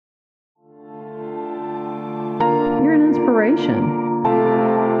inspiration.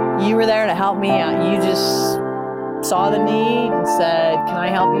 You were there to help me out. You just saw the need and said, can I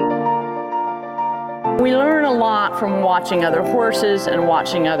help you? We learn a lot from watching other horses and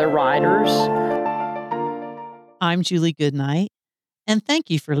watching other riders. I'm Julie Goodnight, and thank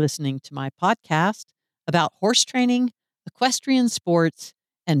you for listening to my podcast about horse training, equestrian sports,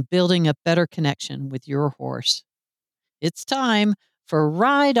 and building a better connection with your horse. It's time for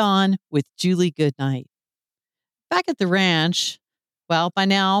Ride On with Julie Goodnight. Back at the ranch, well, by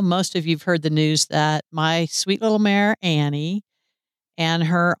now, most of you've heard the news that my sweet little mare, Annie, and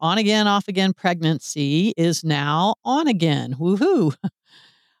her on-again, off-again pregnancy is now on again. Woohoo!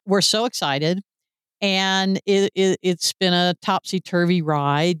 We're so excited. And it's been a topsy-turvy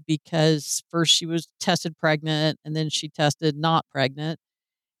ride because first she was tested pregnant and then she tested not pregnant.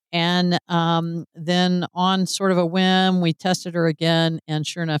 And then on sort of a whim, we tested her again. And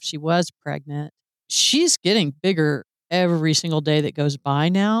sure enough, she was pregnant. She's getting bigger every single day that goes by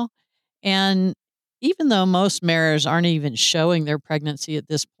now. And even though most mares aren't even showing their pregnancy at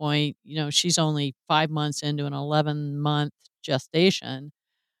this point, she's only 5 months into an 11-month gestation.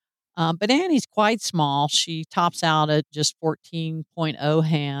 But Annie's quite small. She tops out at just 14.0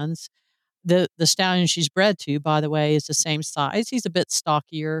 hands. The stallion she's bred to, by the way, is the same size. He's a bit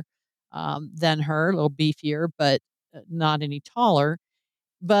stockier than her, a little beefier, but not any taller.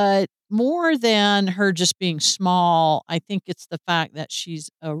 But more than her just being small, I think it's the fact that she's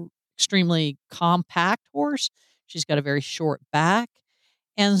a extremely compact horse. She's got a very short back.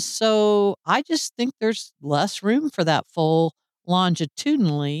 And so I just think there's less room for that foal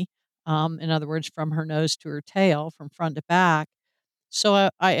longitudinally. In other words, from her nose to her tail, from front to back. So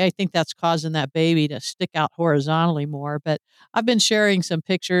I think that's causing that baby to stick out horizontally more. But I've been sharing some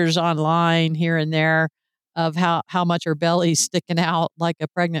pictures online here and there of how much her belly's sticking out like a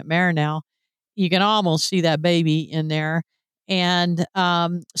pregnant mare now. You can almost see that baby in there. And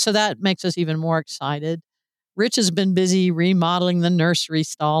so that makes us even more excited. Rich has been busy remodeling the nursery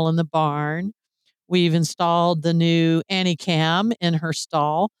stall in the barn. We've installed the new Annie Cam in her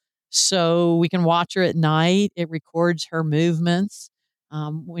stall so we can watch her at night. It records her movements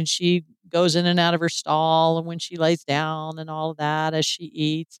when she goes in and out of her stall and when she lays down and all of that as she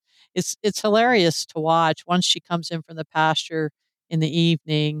eats. It's hilarious to watch. Once she comes in from the pasture in the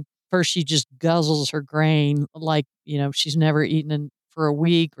evening, first she just guzzles her grain like, she's never eaten for a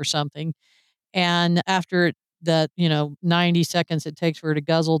week or something. And after that, 90 seconds it takes for her to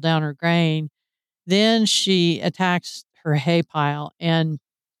guzzle down her grain, then she attacks her hay pile and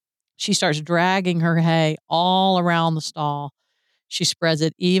she starts dragging her hay all around the stall. She spreads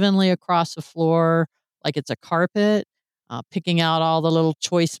it evenly across the floor like it's a carpet, picking out all the little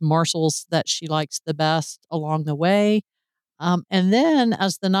choice morsels that she likes the best along the way. And then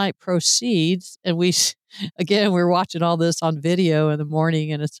as the night proceeds, and again, we're watching all this on video in the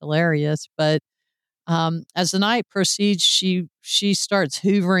morning and it's hilarious, but as the night proceeds, she starts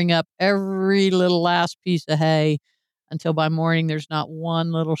hoovering up every little last piece of hay until by morning there's not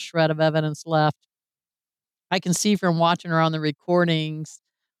one little shred of evidence left. I can see from watching her on the recordings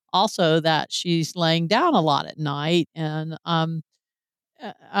also that she's laying down a lot at night, and I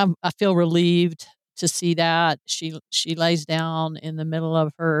feel relieved to see that she lays down in the middle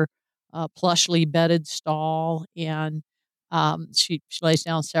of her plushly bedded stall, and she lays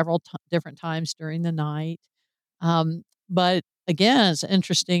down several different times during the night. But again, it's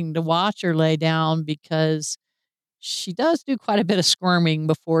interesting to watch her lay down because she does do quite a bit of squirming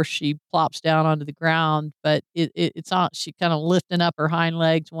before she plops down onto the ground, but it's on. She kind of lifting up her hind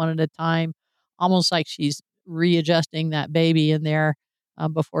legs one at a time, almost like she's readjusting that baby in there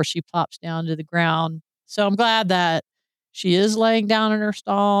before she plops down to the ground. So I'm glad that she is laying down in her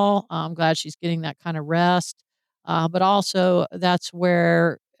stall. I'm glad she's getting that kind of rest, but also that's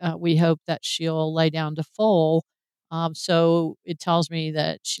where we hope that she'll lay down to foal. So it tells me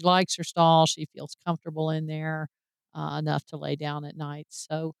that she likes her stall. She feels comfortable in there enough to lay down at night.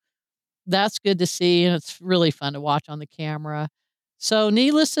 So that's good to see. And it's really fun to watch on the camera. So,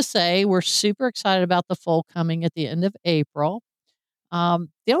 needless to say, we're super excited about the foal coming at the end of April. The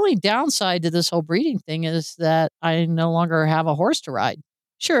only downside to this whole breeding thing is that I no longer have a horse to ride.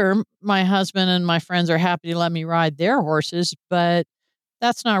 Sure, my husband and my friends are happy to let me ride their horses, but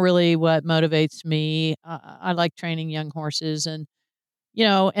that's not really what motivates me. I like training young horses and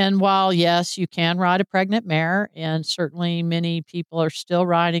while, yes, you can ride a pregnant mare, and certainly many people are still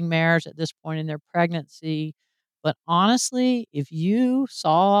riding mares at this point in their pregnancy. But honestly, if you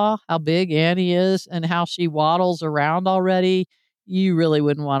saw how big Annie is and how she waddles around already, you really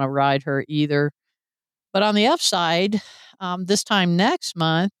wouldn't want to ride her either. But on the upside, this time next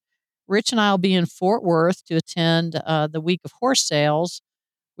month, Rich and I will be in Fort Worth to attend the Week of Horse Sales,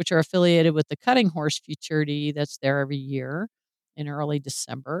 which are affiliated with the Cutting Horse Futurity that's there every year in early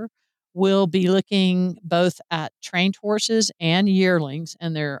December. We'll be looking both at trained horses and yearlings,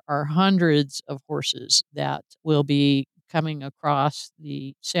 and there are hundreds of horses that will be coming across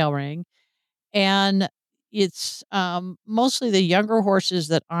the sale ring. And it's mostly the younger horses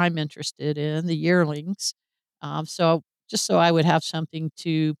that I'm interested in, the yearlings. So just so I would have something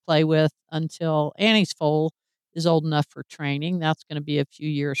to play with until Annie's foal is old enough for training. That's going to be a few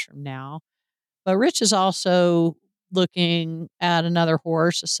years from now. But Rich is also looking at another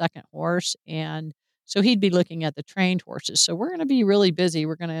horse, a second horse, and so he'd be looking at the trained horses. So we're going to be really busy.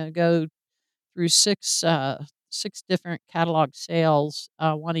 We're going to go through six different catalog sales,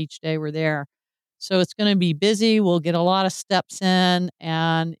 one each day we're there. So it's going to be busy. We'll get a lot of steps in,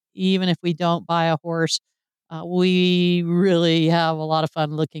 and even if we don't buy a horse, we really have a lot of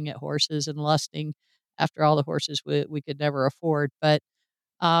fun looking at horses and lusting after all the horses we could never afford. But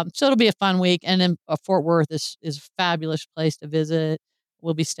so it'll be a fun week. And then Fort Worth is a fabulous place to visit.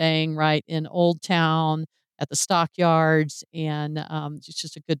 We'll be staying right in Old Town at the stockyards, and it's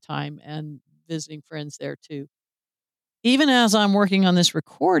just a good time and visiting friends there too. Even as I'm working on this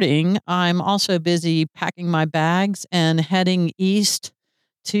recording, I'm also busy packing my bags and heading east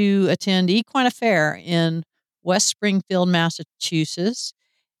to attend Equine Fair in West Springfield, Massachusetts.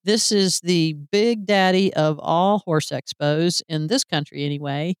 This is the big daddy of all horse expos in this country,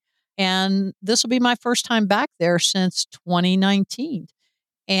 anyway. And this will be my first time back there since 2019.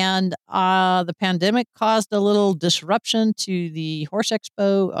 And the pandemic caused a little disruption to the horse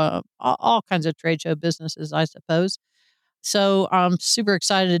expo, all kinds of trade show businesses, I suppose. So I'm super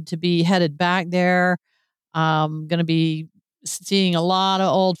excited to be headed back there. I'm going to be seeing a lot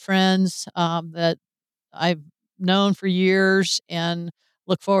of old friends that I've known for years and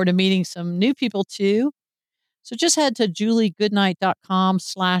look forward to meeting some new people too. So just head to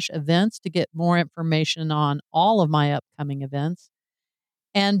juliegoodnight.com/events to get more information on all of my upcoming events.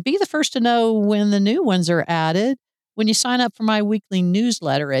 And be the first to know when the new ones are added when you sign up for my weekly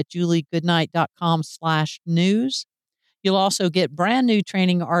newsletter at juliegoodnight.com/news. You'll also get brand new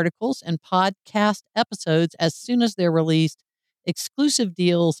training articles and podcast episodes as soon as they're released, exclusive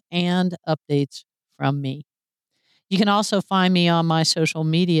deals, and updates from me. You can also find me on my social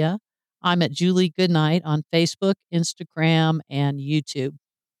media. I'm at Julie Goodnight on Facebook, Instagram, and YouTube.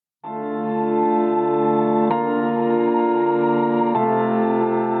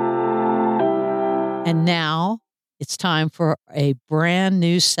 And now it's time for a brand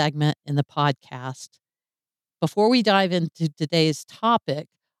new segment in the podcast. Before we dive into today's topic,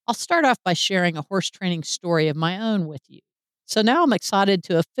 I'll start off by sharing a horse training story of my own with you. So now I'm excited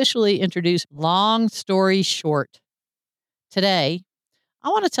to officially introduce Long Story Short. Today, I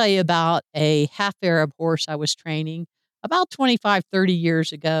want to tell you about a half Arab horse I was training about 25, 30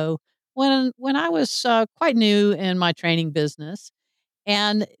 years ago when I was quite new in my training business.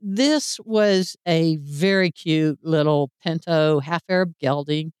 And this was a very cute little pinto half Arab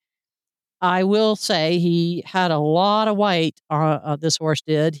gelding. I will say he had a lot of white, this horse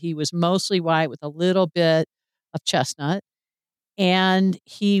did. He was mostly white with a little bit of chestnut. And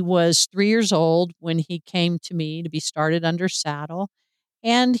he was 3 years old when he came to me to be started under saddle.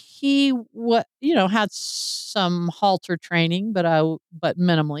 And he had some halter training, but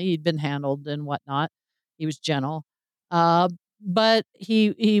minimally. He'd been handled and whatnot. He was gentle. Uh, but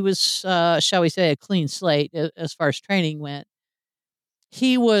he was, shall we say, a clean slate as far as training went.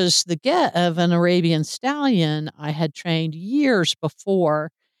 He was the get of an Arabian stallion I had trained years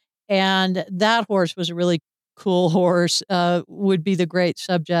before, and that horse was a really cool horse, would be the great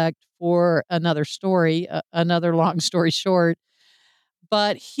subject for another story, another long story short.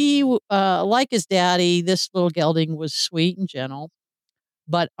 But like his daddy, this little gelding was sweet and gentle.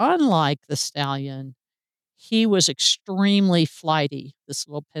 But unlike the stallion, he was extremely flighty, this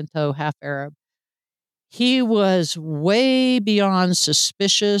little pinto half Arab. He was way beyond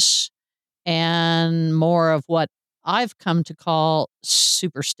suspicious and more of what I've come to call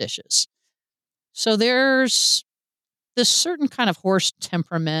superstitious. So there's this certain kind of horse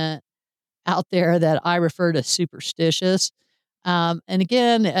temperament out there that I refer to superstitious. And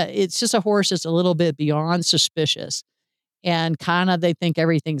again, it's just a horse that's a little bit beyond suspicious and kind of they think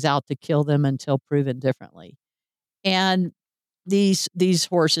everything's out to kill them until proven differently. And these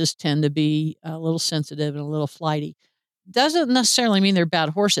horses tend to be a little sensitive and a little flighty. Doesn't necessarily mean they're bad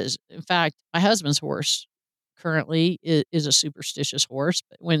horses. In fact, my husband's horse currently is a superstitious horse,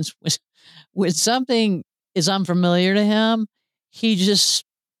 but when something is unfamiliar to him, he just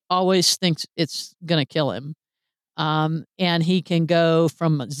always thinks it's going to kill him. And he can go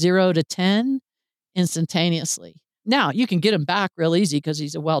from 0 to 10 instantaneously. Now, you can get him back real easy because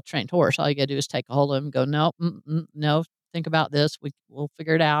he's a well-trained horse. All you got to do is take a hold of him and go, no, no, think about this. We'll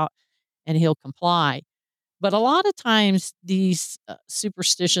figure it out, and he'll comply. But a lot of times, these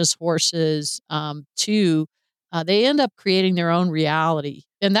superstitious horses, too, they end up creating their own reality.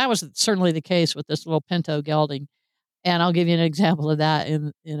 And that was certainly the case with this little pinto gelding. And I'll give you an example of that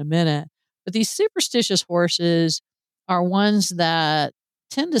in a minute. But these superstitious horses are ones that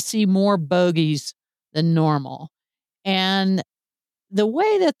tend to see more bogeys than normal. And the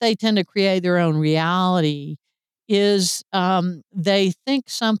way that they tend to create their own reality is they think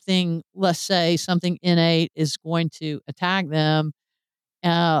something, let's say something innate is going to attack them.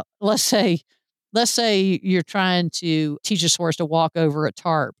 Uh, let's say, let's say you're trying to teach this horse to walk over a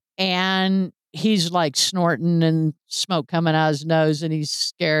tarp, and he's like snorting and smoke coming out of his nose, and he's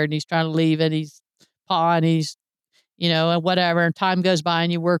scared, and he's trying to leave, and he's pawing, he's, and whatever. And time goes by,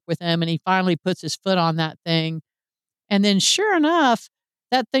 and you work with him, and he finally puts his foot on that thing, and then sure enough,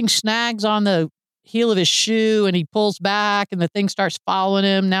 that thing snags on the heel of his shoe, and he pulls back, and the thing starts following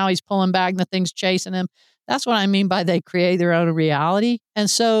him. Now he's pulling back and the thing's chasing him. That's what I mean by they create their own reality. And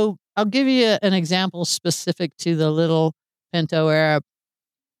so I'll give you an example specific to the little Pinto Arab.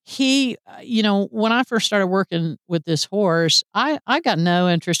 He, when I first started working with this horse, I got no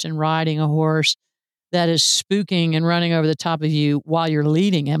interest in riding a horse that is spooking and running over the top of you while you're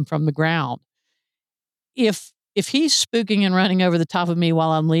leading him from the ground. If he's spooking and running over the top of me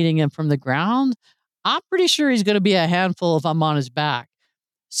while I'm leading him from the ground, I'm pretty sure he's going to be a handful if I'm on his back.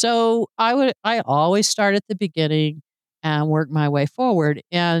 So I always start at the beginning and work my way forward.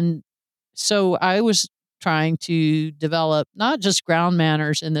 And so I was trying to develop not just ground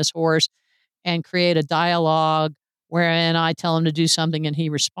manners in this horse and create a dialogue wherein I tell him to do something and he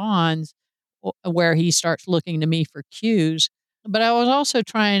responds, where he starts looking to me for cues. But I was also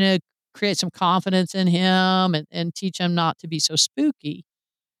trying to create some confidence in him and teach him not to be so spooky.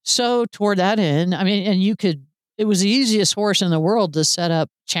 So toward that end, I mean, and it was the easiest horse in the world to set up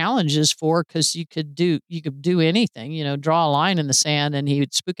challenges for, because you could do anything, draw a line in the sand and he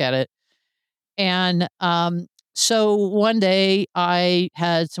would spook at it. And so one day I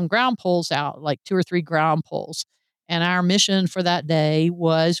had some ground poles out, like 2 or 3 ground poles. And our mission for that day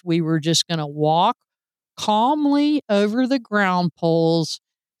was we were just going to walk calmly over the ground poles,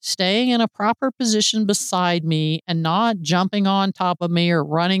 staying in a proper position beside me and not jumping on top of me or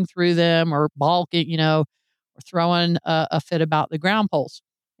running through them or balking, or throwing a fit about the ground poles.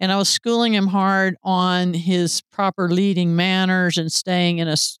 And I was schooling him hard on his proper leading manners and staying in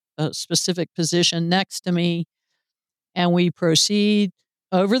a specific position next to me. And we proceed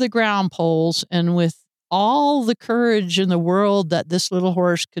over the ground poles, and with all the courage in the world that this little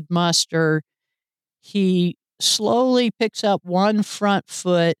horse could muster, he slowly picks up one front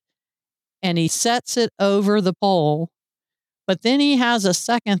foot and he sets it over the pole. But then he has a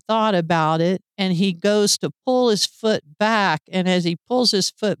second thought about it, and he goes to pull his foot back. And as he pulls his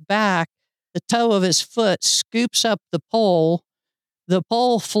foot back, the toe of his foot scoops up the pole. The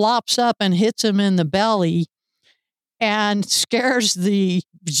pole flops up and hits him in the belly and scares the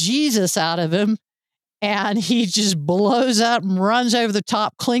Jesus out of him. And he just blows up and runs over the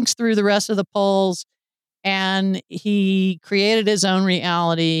top, clinks through the rest of the poles. And he created his own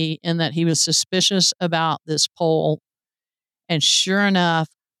reality in that he was suspicious about this pole. And sure enough,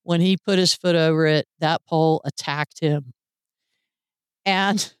 when he put his foot over it, that pole attacked him.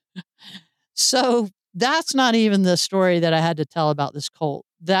 And so that's not even the story that I had to tell about this colt.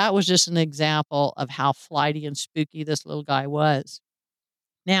 That was just an example of how flighty and spooky this little guy was.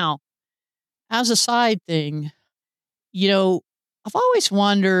 Now, as a side thing, I've always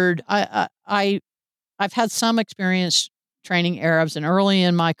wondered. I've had some experience training Arabs, and early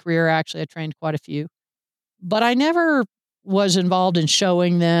in my career, actually, I trained quite a few, but I never was involved in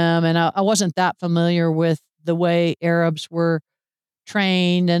showing them, and I wasn't that familiar with the way Arabs were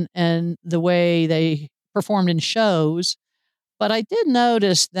trained and the way they performed in shows. But I did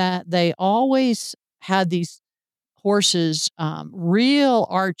notice that they always had these horses real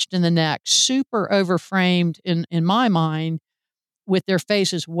arched in the neck, super overframed in my mind, with their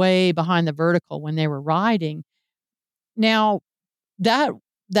faces way behind the vertical when they were riding. Now, that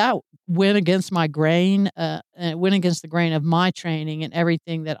that went against my grain, and it went against the grain of my training and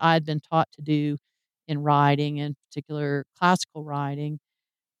everything that I'd been taught to do in riding, in particular classical riding.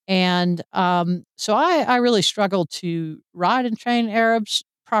 And so I really struggled to ride and train Arabs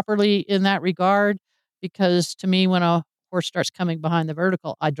properly in that regard, because to me, when a horse starts coming behind the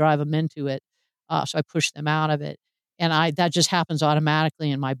vertical, I drive them into it. So I push them out of it. And that just happens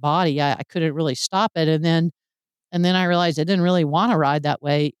automatically in my body. I couldn't really stop it. And then And then I realized I didn't really want to ride that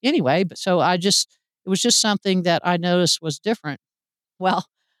way anyway. But so it was just something that I noticed was different. Well,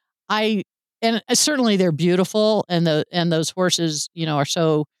 I, and certainly they're beautiful, and those horses, are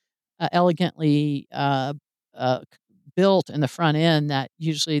so elegantly uh, built in the front end that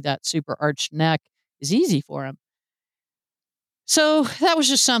usually that super arched neck is easy for them. So that was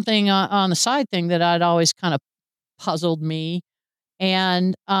just something on the side thing that I'd always kind of puzzled me.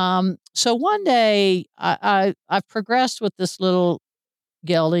 And so one day I've progressed with this little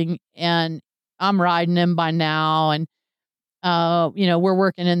gelding, and I'm riding him by now, and we're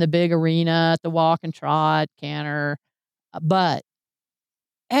working in the big arena at the walk and trot canter, but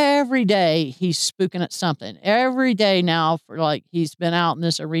every day he's spooking at something. Every day now, for like, he's been out in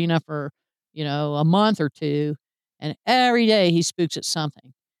this arena for, a month or two, and every day he spooks at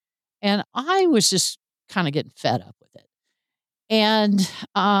something. And I was just kind of getting fed up with it. And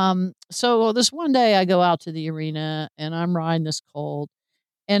so this one day I go out to the arena and I'm riding this colt,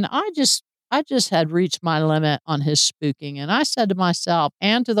 and I just had reached my limit on his spooking. And I said to myself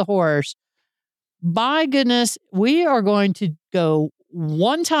and to the horse, by goodness, we are going to go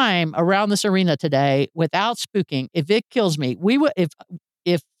one time around this arena today without spooking. If it kills me, we will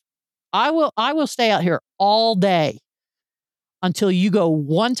if I will stay out here all day until you go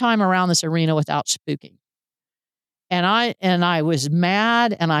one time around this arena without spooking. And I was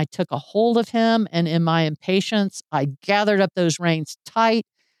mad, and I took a hold of him, and in my impatience, I gathered up those reins tight.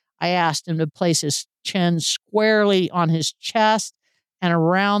 I asked him to place his chin squarely on his chest, and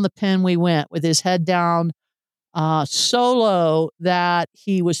around the pen we went with his head down, so low that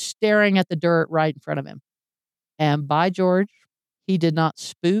he was staring at the dirt right in front of him. And by George, he did not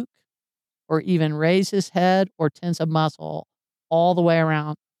spook or even raise his head or tense a muscle all the way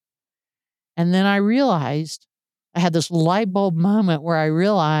around. And then I had this light bulb moment where I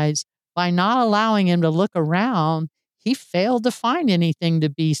realized, by not allowing him to look around, he failed to find anything to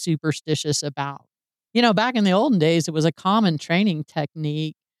be superstitious about. Back in the olden days, it was a common training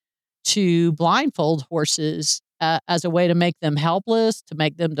technique to blindfold horses as a way to make them helpless, to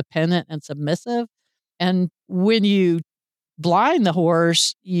make them dependent and submissive. And when you blind the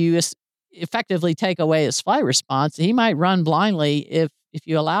horse, you effectively take away his flight response. He might run blindly if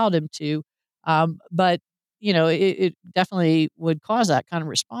you allowed him to, but it definitely would cause that kind of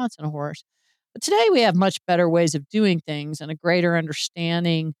response in a horse. But today we have much better ways of doing things and a greater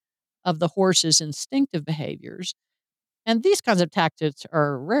understanding of the horse's instinctive behaviors. And these kinds of tactics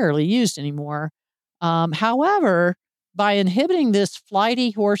are rarely used anymore. However, by inhibiting this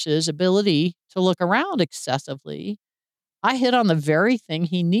flighty horse's ability to look around excessively, I hit on the very thing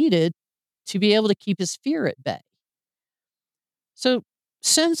he needed to be able to keep his fear at bay. So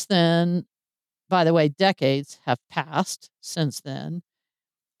since then, by the way, decades have passed since then,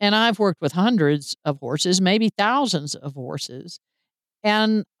 and I've worked with hundreds of horses, maybe thousands of horses.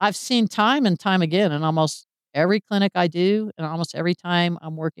 And I've seen time and time again in almost every clinic I do, and almost every time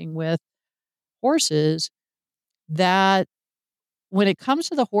I'm working with horses, that when it comes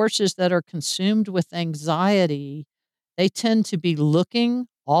to the horses that are consumed with anxiety, they tend to be looking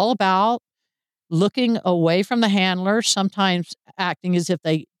all about, looking away from the handler, sometimes acting as if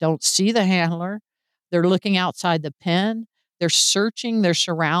they don't see the handler. They're looking outside the pen. They're searching their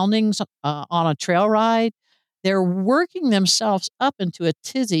surroundings on a trail ride. They're working themselves up into a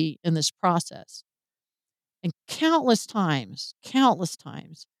tizzy in this process. And countless times,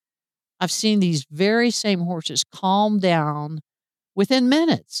 I've seen these very same horses calm down within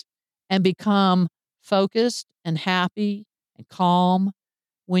minutes and become focused and happy and calm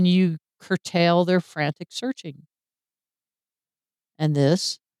when you curtail their frantic searching. And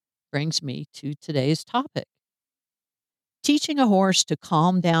this brings me to today's topic: teaching a horse to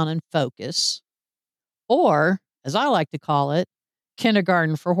calm down and focus, or, as I like to call it,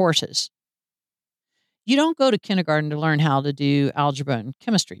 kindergarten for horses. You don't go to kindergarten to learn how to do algebra and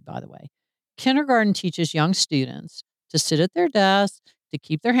chemistry, by the way. Kindergarten teaches young students to sit at their desks, to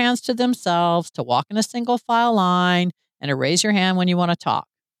keep their hands to themselves, to walk in a single file line, and to raise your hand when you want to talk.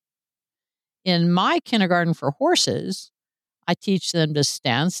 In my kindergarten for horses, I teach them to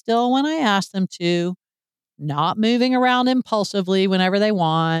stand still when I ask them to, not moving around impulsively whenever they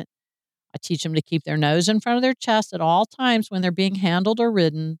want. I teach them to keep their nose in front of their chest at all times when they're being handled or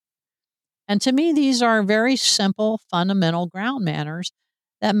ridden. And to me, these are very simple, fundamental ground manners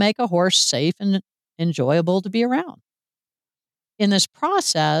that make a horse safe and enjoyable to be around. In this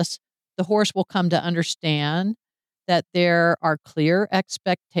process, the horse will come to understand that there are clear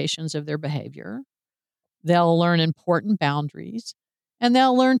expectations of their behavior. They'll learn important boundaries, and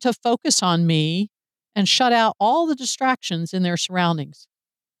they'll learn to focus on me and shut out all the distractions in their surroundings.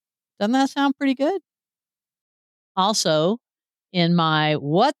 Doesn't that sound pretty good? Also, in my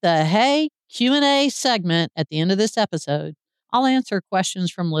What the Hey Q&A segment at the end of this episode, I'll answer questions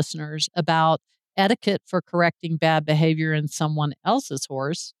from listeners about etiquette for correcting bad behavior in someone else's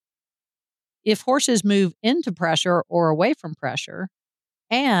horse, if horses move into pressure or away from pressure,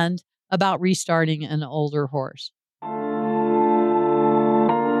 and about restarting an older horse.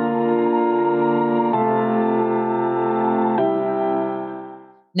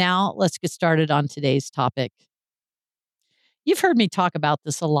 Now, let's get started on today's topic. You've heard me talk about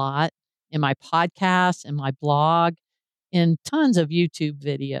this a lot in my podcast, in my blog, in tons of YouTube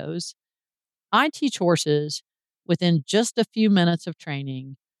videos. I teach horses within just a few minutes of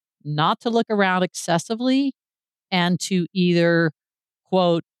training not to look around excessively and to either,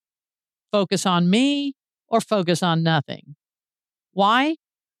 quote, focus on me or focus on nothing. Why?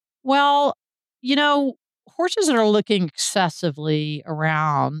 Well, horses that are looking excessively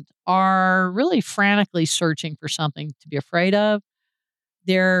around are really frantically searching for something to be afraid of.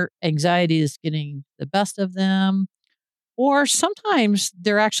 Their anxiety is getting the best of them. Or sometimes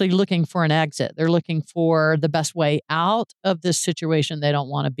they're actually looking for an exit. They're looking for the best way out of this situation they don't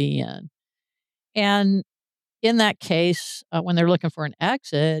want to be in. And in that case, when they're looking for an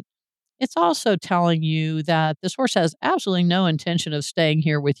exit, it's also telling you that this horse has absolutely no intention of staying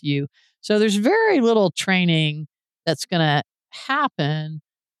here with you. So there's very little training that's going to happen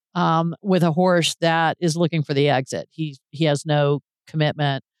with a horse that is looking for the exit. He has no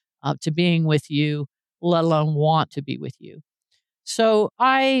commitment to being with you, let alone want to be with you. So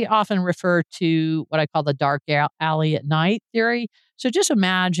I often refer to what I call the dark alley at night theory. So just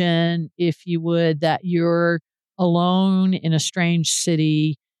imagine, if you would, that you're alone in a strange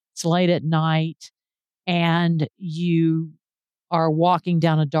city. It's late at night and you are walking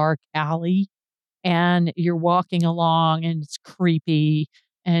down a dark alley and you're walking along and it's creepy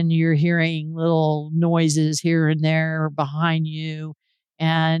and you're hearing little noises here and there behind you.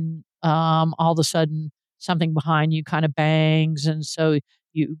 And all of a sudden, something behind you kind of bangs. And so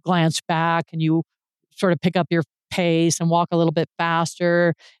you glance back and you sort of pick up your pace and walk a little bit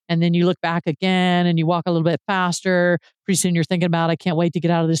faster. And then you look back again and you walk a little bit faster. Pretty soon you're thinking about, I can't wait to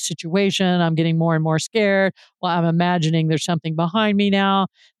get out of this situation. I'm getting more and more scared. Well, I'm imagining there's something behind me now.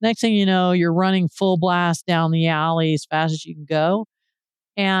 Next thing you know, you're running full blast down the alley as fast as you can go.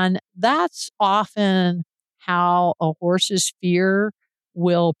 And that's often how a horse's fear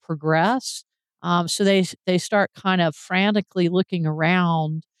will progress. So they start kind of frantically looking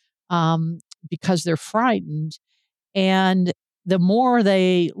around because they're frightened. And the more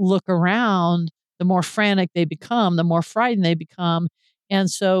they look around, the more frantic they become, the more frightened they become.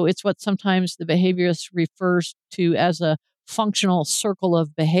 And so it's what sometimes the behaviorist refers to as a functional circle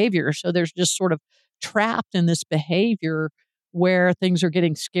of behavior. So there's just sort of trapped in this behavior where things are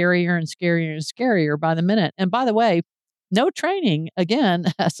getting scarier and scarier and scarier by the minute. And by the way, no training, again,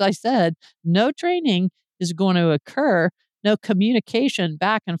 as I said, no training is going to occur. No communication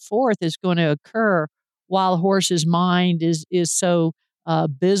back and forth is going to occur while a horse's mind is so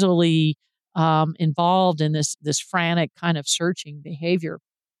busily involved in this frantic kind of searching behavior.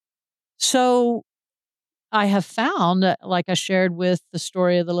 So I have found, like I shared with the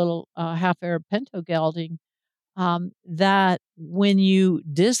story of the little half Arab pinto gelding, that when you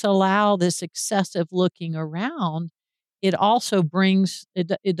disallow this excessive looking around, it also brings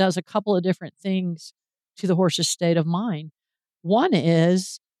it does a couple of different things to the horse's state of mind. One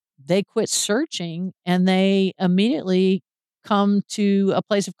is they quit searching and they immediately come to a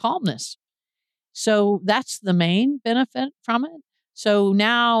place of calmness. So that's the main benefit from it. So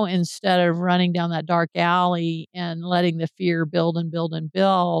now, instead of running down that dark alley and letting the fear build and build and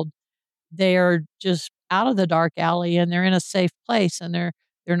build, they are just out of the dark alley and they're in a safe place, and they're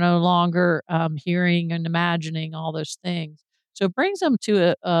no longer hearing and imagining all those things. So it brings them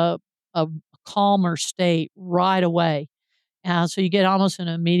to a calmer state right away. So you get almost an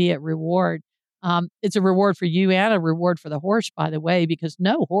immediate reward. It's a reward for you and a reward for the horse, by the way, because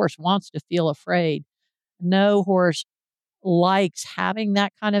no horse wants to feel afraid. No horse likes having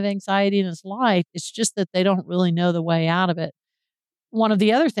that kind of anxiety in his life. It's just that they don't really know the way out of it. One of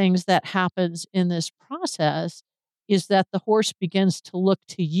the other things that happens in this process is that the horse begins to look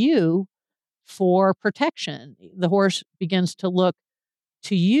to you for protection. The horse begins to look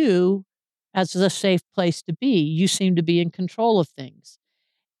to you as the safe place to be. You seem to be in control of things.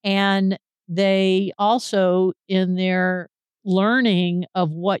 And they also, in their learning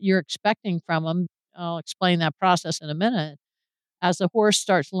of what you're expecting from them, I'll explain that process in a minute. As the horse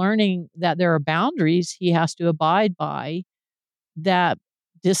starts learning that there are boundaries he has to abide by that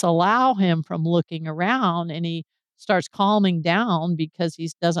disallow him from looking around, and he starts calming down because he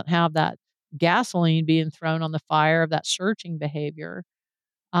doesn't have that gasoline being thrown on the fire of that searching behavior,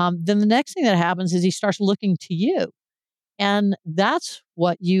 then the next thing that happens is he starts looking to you. And that's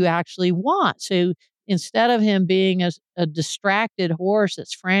what you actually want. So instead of him being a distracted horse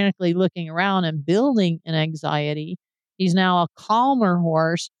that's frantically looking around and building an anxiety, he's now a calmer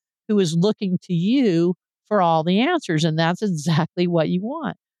horse who is looking to you for all the answers. And that's exactly what you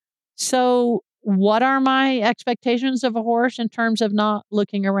want. So, what are my expectations of a horse in terms of not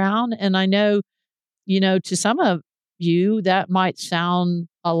looking around? And I know, to some of you, that might sound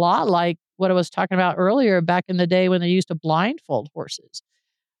a lot like what I was talking about earlier back in the day when they used to blindfold horses.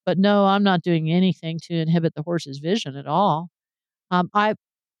 But no, I'm not doing anything to inhibit the horse's vision at all. Um, I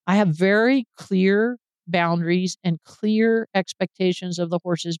I have very clear boundaries and clear expectations of the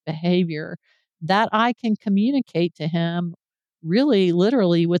horse's behavior that I can communicate to him really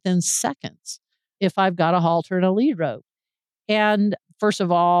literally within seconds if I've got a halter and a lead rope. And first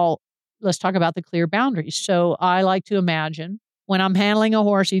of all, let's talk about the clear boundaries. So I like to imagine when I'm handling a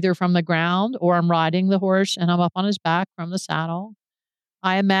horse either from the ground or I'm riding the horse and I'm up on his back from the saddle,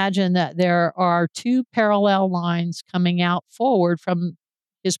 I imagine that there are two parallel lines coming out forward from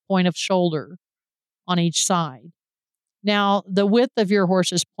his point of shoulder on each side. Now, the width of your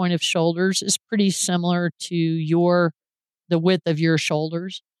horse's point of shoulders is pretty similar to the width of your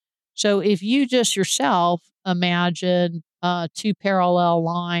shoulders. So if you just yourself imagine two parallel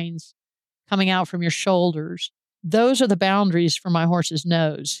lines coming out from your shoulders, those are the boundaries for my horse's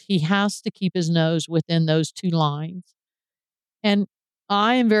nose. He has to keep his nose within those two lines. And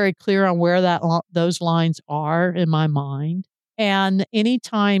I am very clear on where those lines are in my mind. And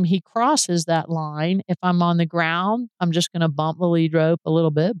anytime he crosses that line, if I'm on the ground, I'm just going to bump the lead rope a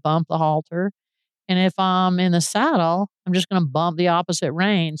little bit, bump the halter. And if I'm in the saddle, I'm just going to bump the opposite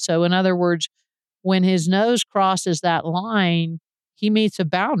rein. So, in other words, when his nose crosses that line, he meets a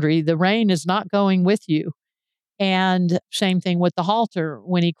boundary. The rein is not going with you. And same thing with the halter.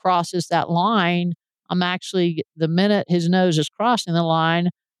 When he crosses that line, the minute his nose is crossing the line,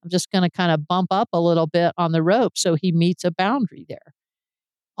 I'm just going to kind of bump up a little bit on the rope so he meets a boundary there.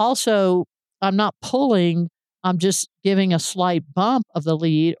 Also, I'm not pulling, I'm just giving a slight bump of the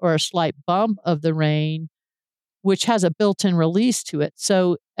lead or a slight bump of the rein, which has a built in release to it.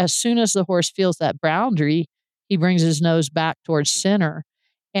 So as soon as the horse feels that boundary, he brings his nose back towards center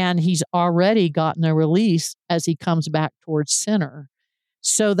and he's already gotten a release as he comes back towards center.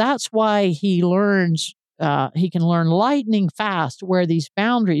 So that's why he can learn lightning fast where these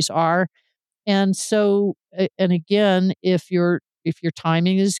boundaries are. And so, and again, if your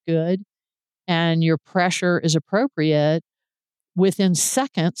timing is good and your pressure is appropriate, within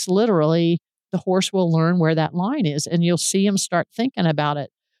seconds, literally, the horse will learn where that line is and you'll see him start thinking about it.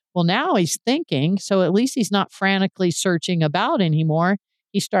 Well, now he's thinking, so at least he's not frantically searching about anymore.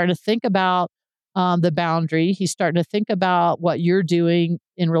 He's starting to think about the boundary. He's starting to think about what you're doing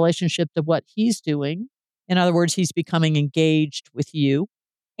in relationship to what he's doing. In other words, he's becoming engaged with you.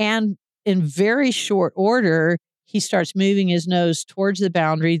 And in very short order, he starts moving his nose towards the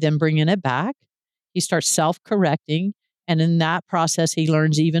boundary, then bringing it back. He starts self correcting. And in that process, he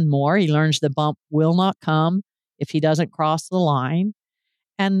learns even more. He learns the bump will not come if he doesn't cross the line.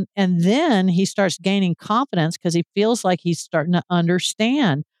 And then he starts gaining confidence because he feels like he's starting to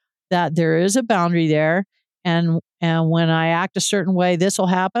understand that there is a boundary there. And when I act a certain way, this will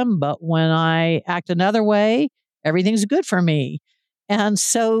happen. But when I act another way, everything's good for me. And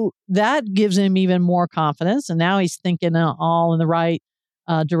so that gives him even more confidence. And now he's thinking all in the right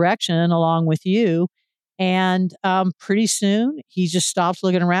direction along with you. And pretty soon he just stops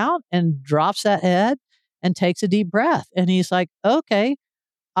looking around and drops that head and takes a deep breath. And he's like, okay,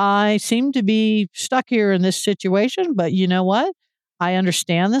 I seem to be stuck here in this situation, but you know what? I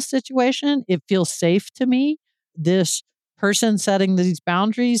understand this situation. It feels safe to me. This person setting these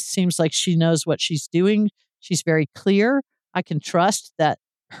boundaries seems like she knows what she's doing. She's very clear. I can trust that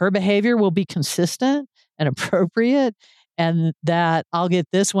her behavior will be consistent and appropriate, and that I'll get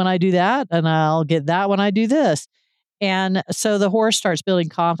this when I do that, and I'll get that when I do this. And so the horse starts building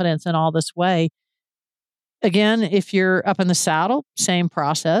confidence in all this way. Again, if you're up in the saddle, same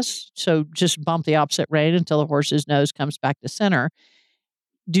process. So just bump the opposite rein until the horse's nose comes back to center.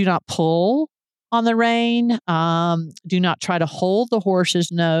 Do not pull on the rein. Do not try to hold the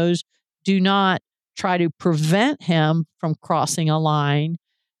horse's nose. Do not try to prevent him from crossing a line.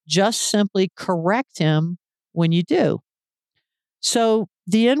 Just simply correct him when you do. So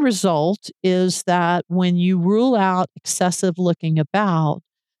the end result is that when you rule out excessive looking about,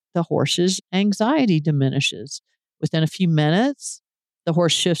 the horse's anxiety diminishes. Within a few minutes, the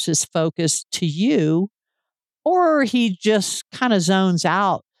horse shifts his focus to you, or he just kind of zones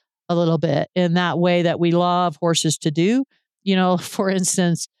out a little bit in that way that we love horses to do. For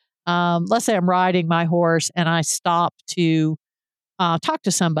instance, let's say I'm riding my horse and I stop to talk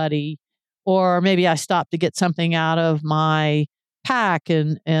to somebody, or maybe I stop to get something out of my pack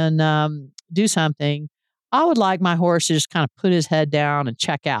and do something. I would like my horse to just kind of put his head down and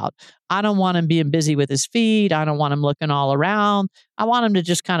check out. I don't want him being busy with his feet. I don't want him looking all around. I want him to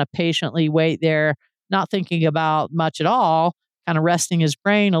just kind of patiently wait there, not thinking about much at all, kind of resting his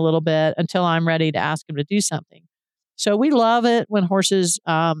brain a little bit until I'm ready to ask him to do something. So we love it when horses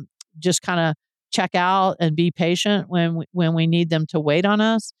just kind of check out and be patient when we need them to wait on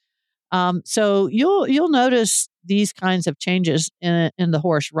us. So you'll notice these kinds of changes in the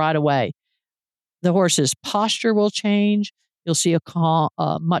horse right away. The horse's posture will change. You'll see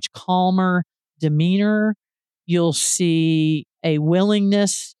a much calmer demeanor. You'll see a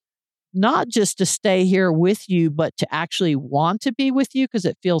willingness not just to stay here with you, but to actually want to be with you because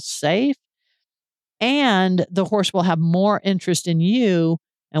it feels safe. And the horse will have more interest in you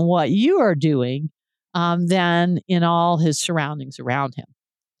and what you are doing than in all his surroundings around him.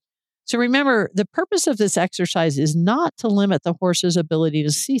 So remember, the purpose of this exercise is not to limit the horse's ability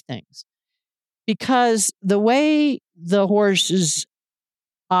to see things, because the way the horse's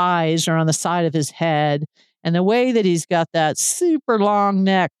eyes are on the side of his head and the way that he's got that super long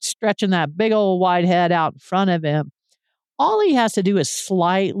neck stretching that big old wide head out in front of him, all he has to do is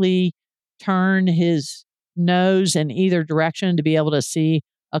slightly turn his nose in either direction to be able to see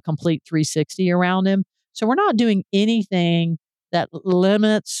a complete 360 around him. So we're not doing anything that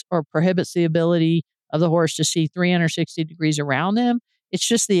limits or prohibits the ability of the horse to see 360 degrees around him. It's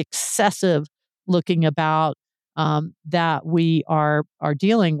just the excessive looking about that we are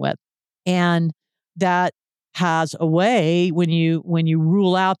dealing with. And that has a way, when you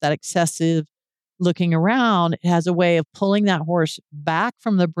rule out that excessive looking around, it has a way of pulling that horse back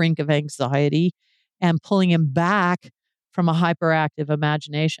from the brink of anxiety and pulling him back from a hyperactive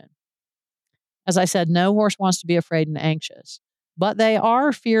imagination. As I said, no horse wants to be afraid and anxious, but they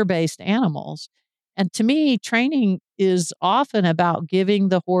are fear-based animals. And to me, training is often about giving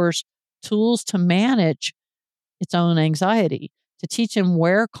the horse tools to manage its own anxiety, to teach him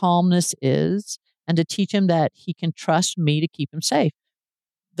where calmness is, and to teach him that he can trust me to keep him safe.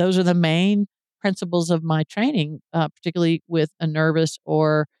 Those are the main principles of my training, particularly with a nervous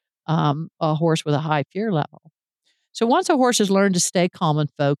or a horse with a high fear level. So once a horse has learned to stay calm and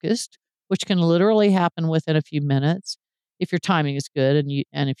focused, which can literally happen within a few minutes if your timing is good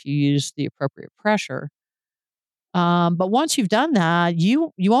and if you use the appropriate pressure. But once you've done that,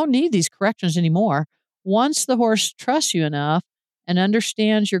 you won't need these corrections anymore. Once the horse trusts you enough and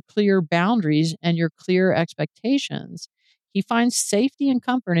understands your clear boundaries and your clear expectations, he finds safety and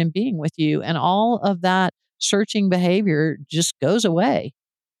comfort in being with you, and all of that searching behavior just goes away.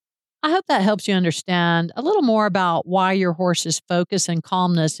 I hope that helps you understand a little more about why your horse's focus and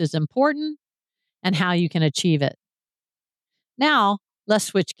calmness is important and how you can achieve it. Now, let's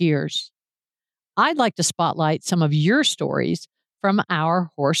switch gears. I'd like to spotlight some of your stories from our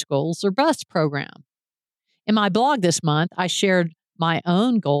Horse Goals or Bust program. In my blog this month, I shared my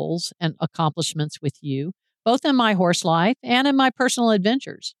own goals and accomplishments with you, both in my horse life and in my personal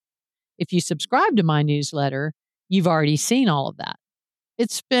adventures. If you subscribe to my newsletter, you've already seen all of that.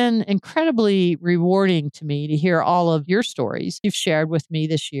 It's been incredibly rewarding to me to hear all of your stories you've shared with me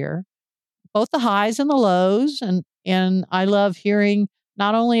this year, both the highs and the lows. And I love hearing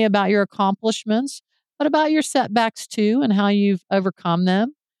not only about your accomplishments, but about your setbacks too and how you've overcome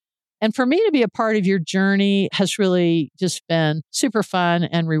them. And for me to be a part of your journey has really just been super fun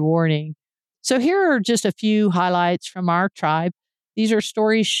and rewarding. So here are just a few highlights from our tribe. These are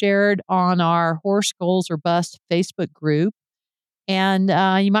stories shared on our Horse Goals or Bust Facebook group. And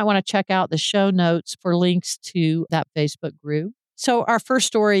you might want to check out the show notes for links to that Facebook group. So our first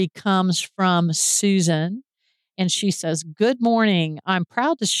story comes from Susan, and she says, "Good morning. I'm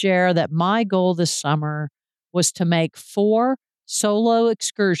proud to share that my goal this summer was to make 4 solo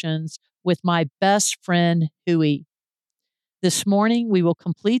excursions with my best friend, Huey. This morning, we will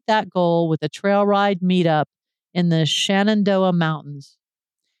complete that goal with a trail ride meetup in the Shenandoah Mountains.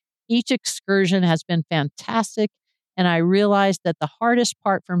 Each excursion has been fantastic, and I realized that the hardest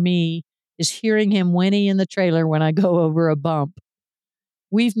part for me is hearing him whinny in the trailer when I go over a bump.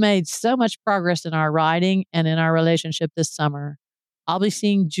 We've made so much progress in our riding and in our relationship this summer. I'll be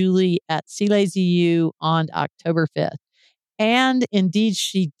seeing Julie at Sea Lazy U on October 5th. And indeed,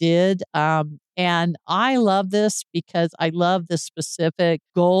 she did. And I love this because I love the specific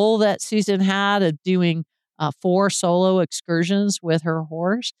goal that Susan had of doing 4 solo excursions with her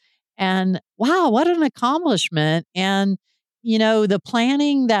horse. And wow, what an accomplishment. And the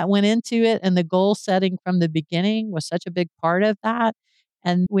planning that went into it and the goal setting from the beginning was such a big part of that.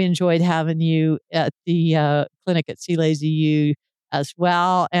 And we enjoyed having you at the clinic at Sea Lazy U as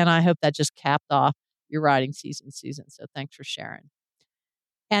well. And I hope that just capped off your riding season, Susan. So thanks for sharing.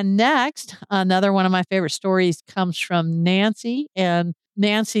 And next, another one of my favorite stories comes from Nancy. And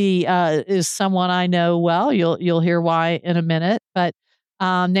Nancy is someone I know well. You'll hear why in a minute. But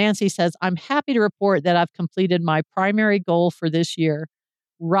Nancy says, I'm happy to report that I've completed my primary goal for this year,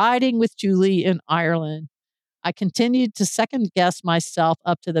 riding with Julie in Ireland. I continued to second guess myself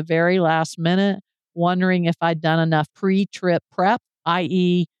up to the very last minute, wondering if I'd done enough pre-trip prep,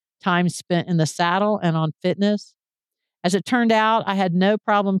 i.e., time spent in the saddle and on fitness. As it turned out, I had no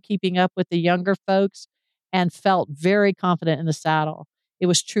problem keeping up with the younger folks and felt very confident in the saddle. It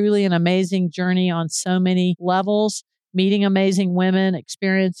was truly an amazing journey on so many levels, meeting amazing women,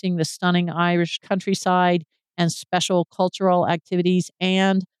 experiencing the stunning Irish countryside and special cultural activities,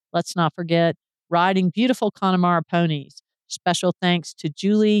 and let's not forget, riding beautiful Connemara ponies. Special thanks to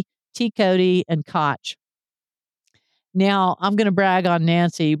Julie, T. Cody, and Koch. Now, I'm going to brag on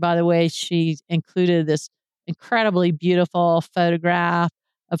Nancy. By the way, she included this incredibly beautiful photograph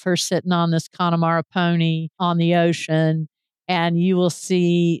of her sitting on this Connemara pony on the ocean. And you will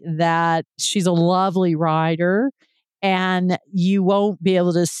see that she's a lovely rider, and you won't be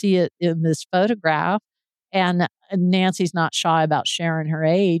able to see it in this photograph. And Nancy's not shy about sharing her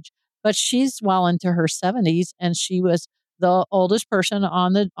age, but she's well into her 70s, and she was the oldest person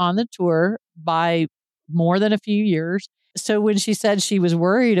on the tour by more than a few years. So when she said she was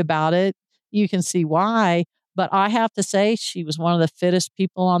worried about it, you can see why. But I have to say, she was one of the fittest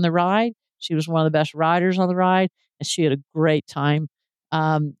people on the ride. She was one of the best riders on the ride, and she had a great time.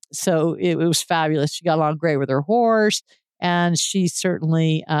 So it was fabulous. She got along great with her horse, and she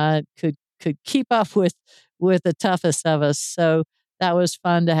certainly could keep up with the toughest of us. So that was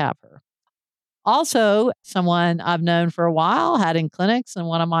fun to have her. Also, someone I've known for a while, had in clinics, and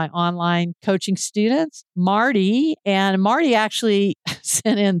one of my online coaching students, Marty. And Marty actually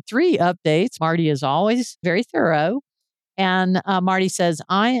sent in 3 updates. Marty is always very thorough. And Marty says,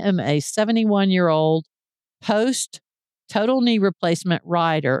 I am a 71-year-old post total knee replacement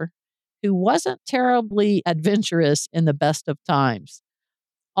rider who wasn't terribly adventurous in the best of times.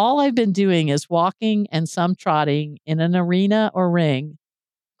 All I've been doing is walking and some trotting in an arena or ring.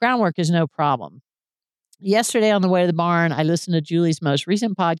 Groundwork is no problem. Yesterday on the way to the barn, I listened to Julie's most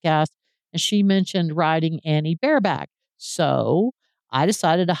recent podcast, and she mentioned riding Annie bareback. So I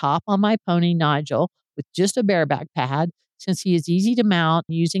decided to hop on my pony Nigel with just a bareback pad, since he is easy to mount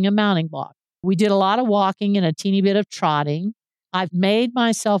using a mounting block. We did a lot of walking and a teeny bit of trotting. I've made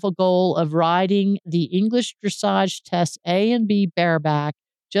myself a goal of riding the English dressage tests A and B bareback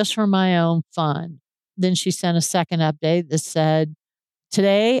just for my own fun. Then she sent a second update that said,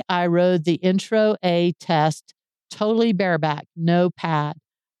 today, I rode the Intro A test totally bareback, no pad.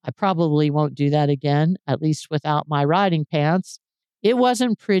 I probably won't do that again, at least without my riding pants. It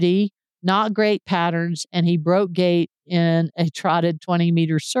wasn't pretty, not great patterns, and he broke gait in a trotted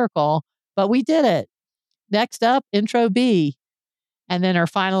 20-meter circle, but we did it. Next up, Intro B. And then our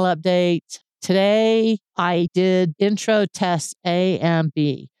final update. Today, I did Intro tests A and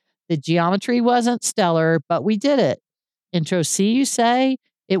B. The geometry wasn't stellar, but we did it. Intro C, you say?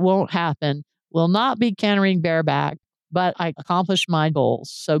 It won't happen. Will not be cantering bareback, but I accomplished my goals.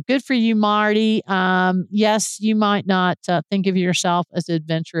 So good for you, Marty. Yes, you might not think of yourself as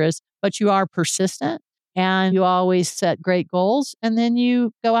adventurous, but you are persistent and you always set great goals, and then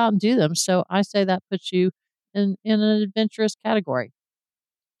you go out and do them. So I say that puts you in an adventurous category.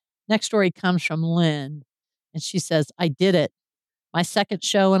 Next story comes from Lynn, and she says, I did it. My second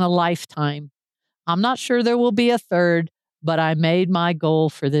show in a lifetime. I'm not sure there will be a third, but I made my goal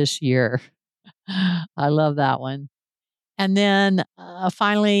for this year. I love that one. And then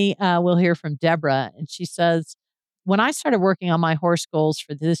finally, we'll hear from Deborah. And she says, when I started working on my horse goals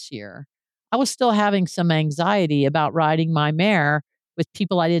for this year, I was still having some anxiety about riding my mare with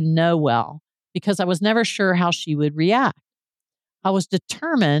people I didn't know well, because I was never sure how she would react. I was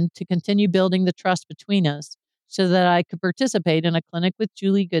determined to continue building the trust between us so that I could participate in a clinic with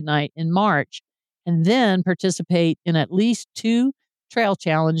Julie Goodnight in March, and then participate in at least 2 trail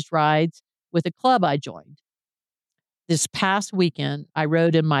challenge rides with a club I joined. This past weekend, I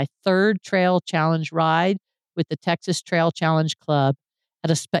rode in my 3rd trail challenge ride with the Texas Trail Challenge Club at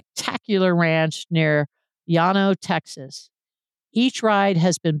a spectacular ranch near Llano, Texas. Each ride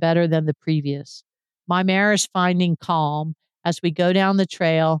has been better than the previous. My mare is finding calm as we go down the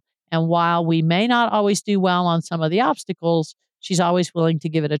trail, and while we may not always do well on some of the obstacles, she's always willing to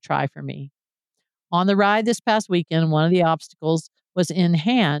give it a try for me. On the ride this past weekend, one of the obstacles was in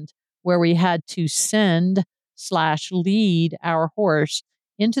hand, where we had to send/lead our horse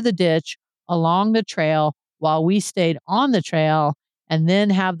into the ditch along the trail while we stayed on the trail and then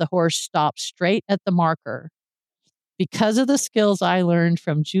have the horse stop straight at the marker. Because of the skills I learned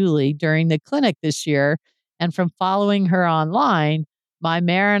from Julie during the clinic this year and from following her online, my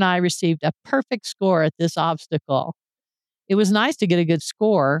mare and I received a perfect score at this obstacle. It was nice to get a good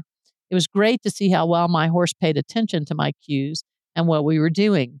score. It was great to see how well my horse paid attention to my cues and what we were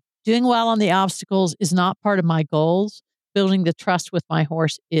doing. Doing well on the obstacles is not part of my goals. Building the trust with my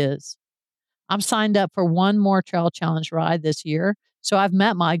horse is. I'm signed up for one more trail challenge ride this year, so I've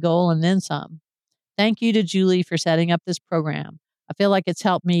met my goal and then some. Thank you to Julie for setting up this program. I feel like it's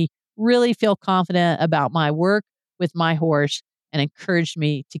helped me really feel confident about my work with my horse and encouraged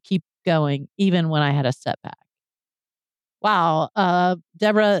me to keep going even when I had a setback. Wow,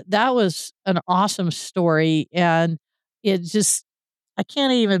 Deborah, that was an awesome story. And it just, I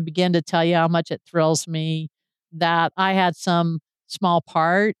can't even begin to tell you how much it thrills me that I had some small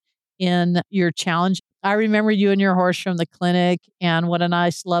part in your challenge. I remember you and your horse from the clinic, and what a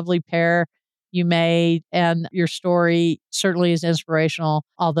nice, lovely pair you made. And your story certainly is inspirational,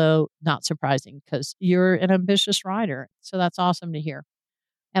 although not surprising because you're an ambitious rider. So that's awesome to hear.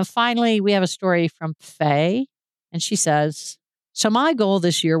 And finally, we have a story from Faye, and she says, so my goal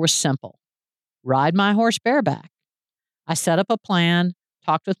this year was simple: ride my horse bareback. I set up a plan,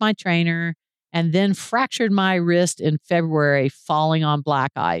 talked with my trainer, and then fractured my wrist in February falling on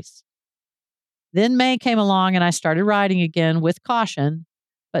black ice. Then May came along and I started riding again with caution,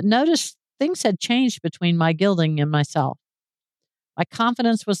 but noticed things had changed between my gelding and myself. My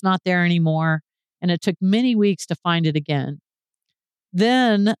confidence was not there anymore, and it took many weeks to find it again.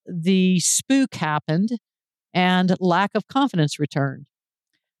 Then the spook happened and lack of confidence returned.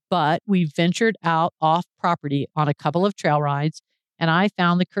 But we ventured out off property on a couple of trail rides, and I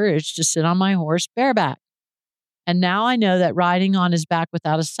found the courage to sit on my horse bareback. And now I know that riding on his back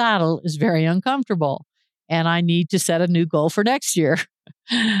without a saddle is very uncomfortable, and I need to set a new goal for next year.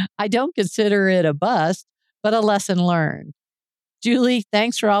 I don't consider it a bust, but a lesson learned. Julie,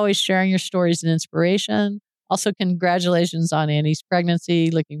 thanks for always sharing your stories and inspiration. Also, congratulations on Annie's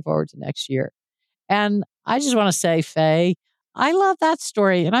pregnancy. Looking forward to next year. And I just want to say, Faye, I love that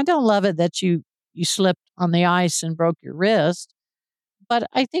story. And I don't love it that you slipped on the ice and broke your wrist, but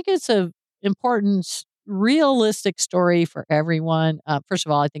I think it's a important, realistic story for everyone. First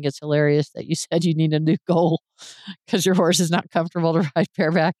of all, I think it's hilarious that you said you need a new goal because your horse is not comfortable to ride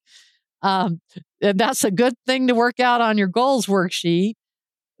bareback. And that's a good thing to work out on your goals worksheet.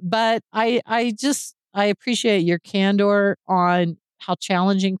 But I appreciate your candor on how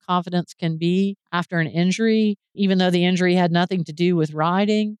challenging confidence can be after an injury, even though the injury had nothing to do with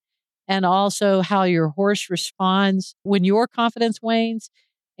riding, and also how your horse responds when your confidence wanes,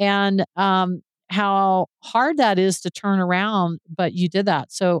 and how hard that is to turn around. But you did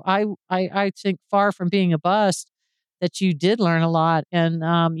that, so I think far from being a bust, that you did learn a lot, and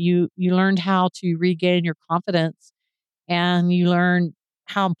you learned how to regain your confidence, and you learn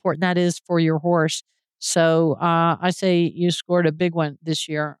how important that is for your horse. So I say you scored a big one this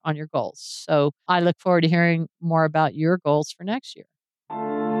year on your goals. So I look forward to hearing more about your goals for next year.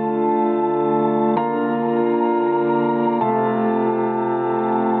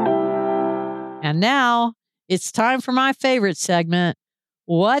 And now it's time for my favorite segment,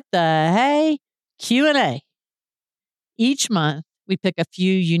 What the Hey Q&A. Each month, we pick a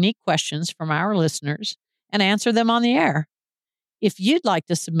few unique questions from our listeners and answer them on the air. If you'd like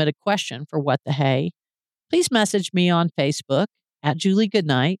to submit a question for What the Hey, please message me on Facebook at Julie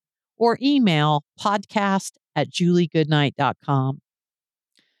Goodnight or email podcast@juliegoodnight.com.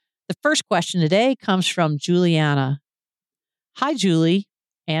 The first question today comes from Juliana. Hi, Julie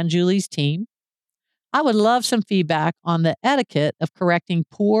and Julie's team. I would love some feedback on the etiquette of correcting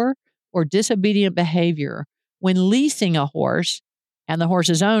poor or disobedient behavior when leasing a horse and the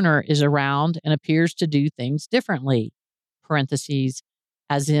horse's owner is around and appears to do things differently. Parentheses,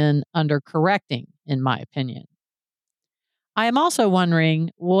 as in under correcting, in my opinion. I am also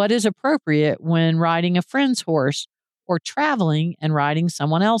wondering what is appropriate when riding a friend's horse or traveling and riding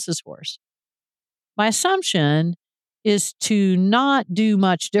someone else's horse. My assumption is to not do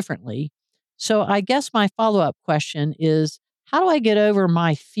much differently. So I guess my follow-up question is, how do I get over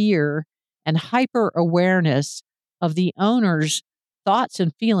my fear and hyper awareness of the owner's thoughts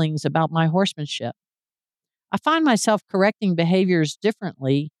and feelings about my horsemanship? I find myself correcting behaviors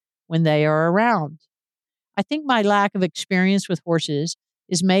differently when they are around. I think my lack of experience with horses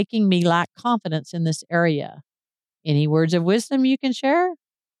is making me lack confidence in this area. Any words of wisdom you can share?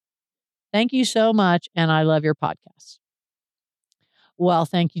 Thank you so much. And I love your podcast. Well,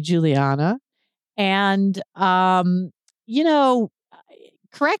 thank you, Juliana. And, you know,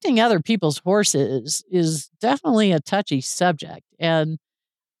 correcting other people's horses is definitely a touchy subject. And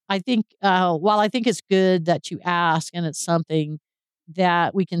I think, while I think it's good that you ask and it's something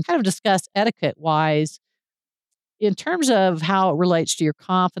that we can kind of discuss etiquette wise, in terms of how it relates to your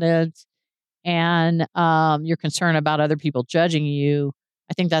confidence and your concern about other people judging you,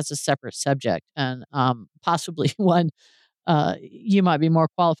 I think that's a separate subject and possibly one you might be more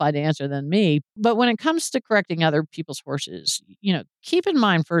qualified to answer than me. But when it comes to correcting other people's horses, keep in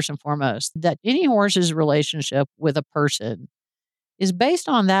mind first and foremost that any horse's relationship with a person is based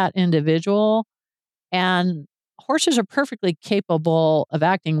on that individual, and horses are perfectly capable of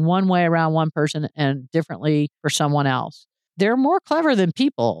acting one way around one person and differently for someone else. They're more clever than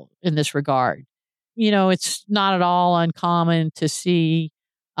people in this regard. It's not at all uncommon to see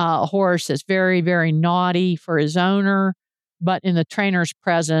a horse that's very, very naughty for his owner, but in the trainer's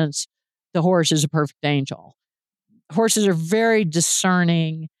presence, the horse is a perfect angel. Horses are very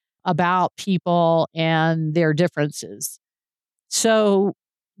discerning about people and their differences. So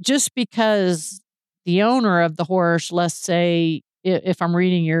just because the owner of the horse, let's say, if I'm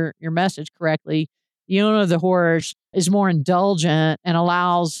reading your message correctly, the owner of the horse is more indulgent and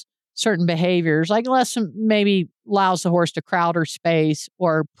allows certain behaviors, like maybe allows the horse to crowd her space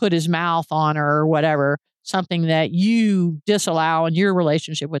or put his mouth on her or whatever, something that you disallow in your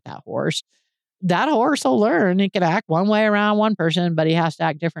relationship with that horse will learn. He can act one way around one person, but he has to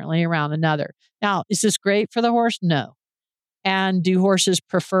act differently around another. Now, is this great for the horse? No. And do horses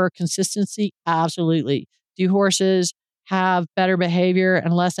prefer consistency? Absolutely. Do horses have better behavior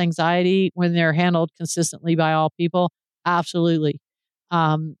and less anxiety when they're handled consistently by all people? Absolutely.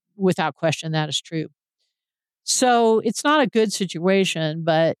 Without question, that is true. So it's not a good situation,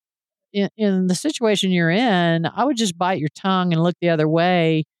 but in the situation you're in, I would just bite your tongue and look the other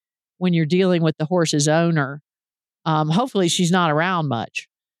way when you're dealing with the horse's owner. Hopefully, she's not around much.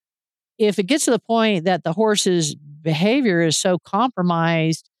 If it gets to the point that the horse's behavior is so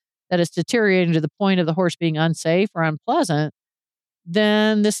compromised that it's deteriorating to the point of the horse being unsafe or unpleasant,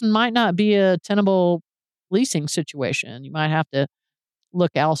 then this might not be a tenable leasing situation. You might have to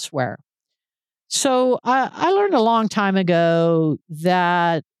look elsewhere. So I learned a long time ago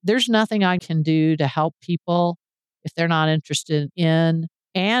that there's nothing I can do to help people if they're not interested in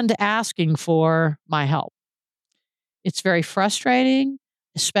and asking for my help. It's very frustrating,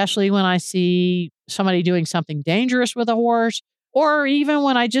 especially when I see somebody doing something dangerous with a horse, or even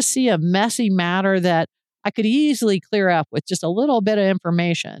when I just see a messy matter that I could easily clear up with just a little bit of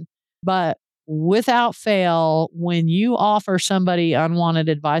information. But without fail, when you offer somebody unwanted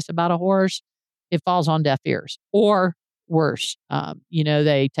advice about a horse, it falls on deaf ears or worse.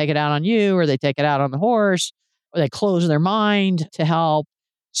 They take it out on you or they take it out on the horse or they close their mind to help.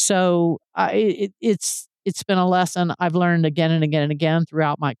 So it's been a lesson I've learned again and again and again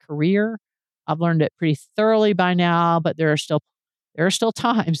throughout my career. I've learned it pretty thoroughly by now, but there are still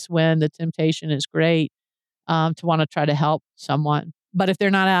times when the temptation is great to want to try to help someone. But if they're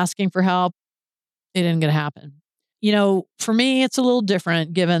not asking for help, it isn't going to happen. For me, it's a little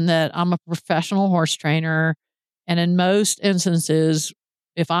different given that I'm a professional horse trainer. And in most instances,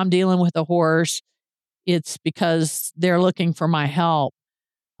 if I'm dealing with a horse, it's because they're looking for my help.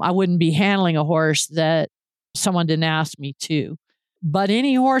 I wouldn't be handling a horse that someone didn't ask me to. But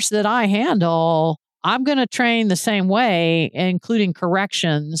any horse that I handle, I'm going to train the same way, including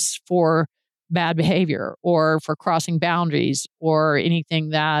corrections for bad behavior or for crossing boundaries or anything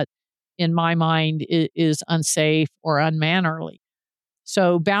that in my mind is unsafe or unmannerly.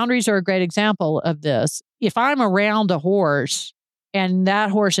 So boundaries are a great example of this. If I'm around a horse and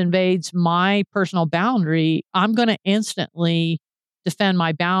that horse invades my personal boundary, I'm going to instantly defend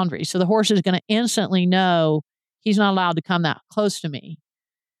my boundary. So the horse is going to instantly know he's not allowed to come that close to me.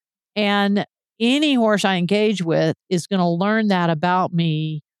 And any horse I engage with is going to learn that about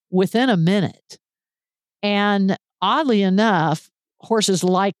me within a minute. And oddly enough, horses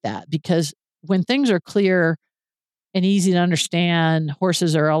like that because when things are clear and easy to understand,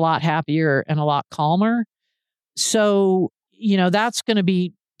 horses are a lot happier and a lot calmer. So, that's going to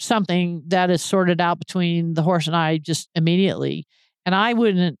be something that is sorted out between the horse and I just immediately. And I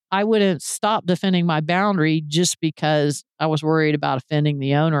wouldn't stop defending my boundary just because I was worried about offending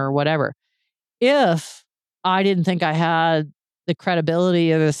the owner or whatever. If I didn't think I had the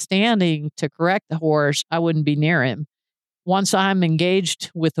credibility or the standing to correct the horse, I wouldn't be near him. Once I'm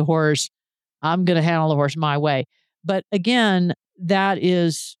engaged with the horse, I'm going to handle the horse my way. But again, that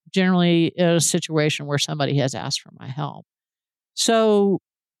is generally a situation where somebody has asked for my help. So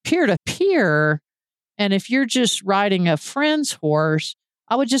peer to peer, and if you're just riding a friend's horse,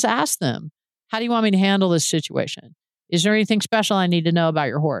 I would just ask them, how do you want me to handle this situation? Is there anything special I need to know about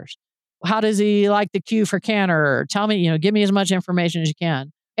your horse? How does he like the cue for canter? Tell me, give me as much information as you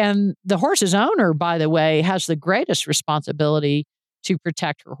can. And the horse's owner, by the way, has the greatest responsibility to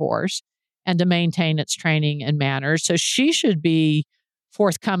protect her horse and to maintain its training and manners. So she should be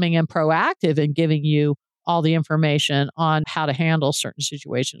forthcoming and proactive in giving you all the information on how to handle certain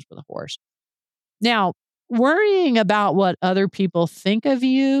situations with a horse. Now, worrying about what other people think of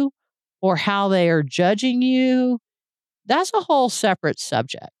you or how they are judging you, that's a whole separate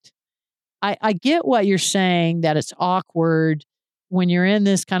subject. I get what you're saying, that it's awkward when you're in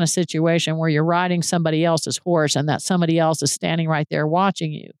this kind of situation where you're riding somebody else's horse and that somebody else is standing right there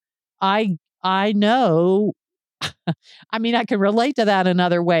watching you. I know. I mean, I can relate to that in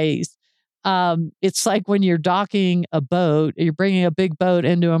other ways. It's like when you're docking a boat, you're bringing a big boat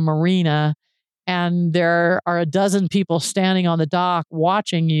into a marina, and there are a dozen people standing on the dock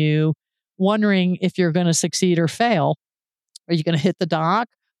watching you, wondering if you're going to succeed or fail. Are you going to hit the dock,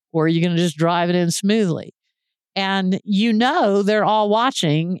 or are you going to just drive it in smoothly? And they're all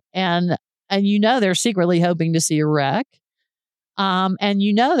watching, and they're secretly hoping to see a wreck. And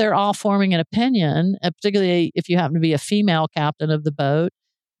they're all forming an opinion, particularly if you happen to be a female captain of the boat.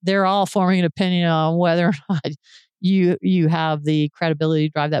 They're all forming an opinion on whether or not you have the credibility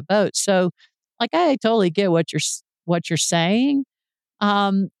to drive that boat. So, like, I totally get what you're saying,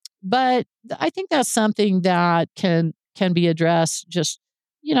 but I think that's something that can be addressed just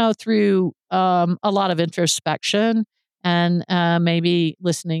through a lot of introspection and maybe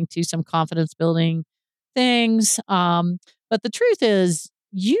listening to some confidence building things. But the truth is,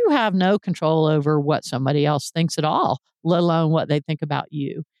 you have no control over what somebody else thinks at all, let alone what they think about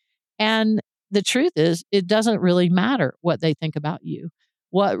you. And the truth is, it doesn't really matter what they think about you.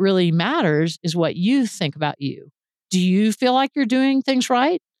 What really matters is what you think about you. Do you feel like you're doing things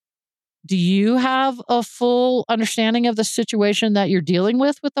right? Do you have a full understanding of the situation that you're dealing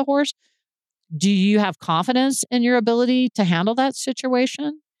with the horse? Do you have confidence in your ability to handle that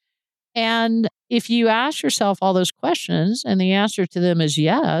situation? And if you ask yourself all those questions and the answer to them is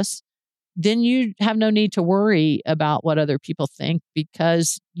yes, then you have no need to worry about what other people think,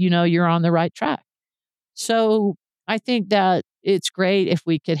 because you're on the right track. So I think that it's great if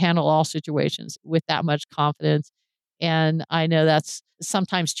we could handle all situations with that much confidence. And I know that's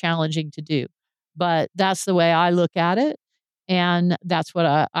sometimes challenging to do, but that's the way I look at it. And that's what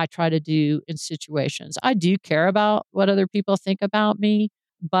I try to do in situations. I do care about what other people think about me,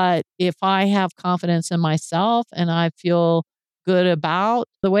 but if I have confidence in myself and I feel good about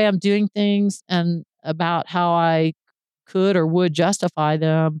the way I'm doing things and about how I could or would justify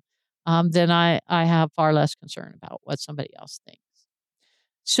them, then I have far less concern about what somebody else thinks.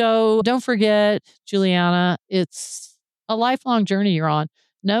 So don't forget, Juliana, it's a lifelong journey you're on.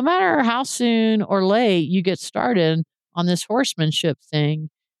 No matter how soon or late you get started on this horsemanship thing,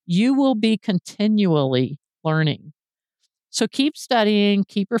 you will be continually learning. So keep studying,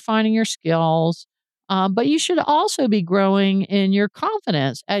 keep refining your skills, but you should also be growing in your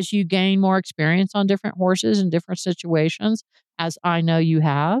confidence as you gain more experience on different horses and different situations, as I know you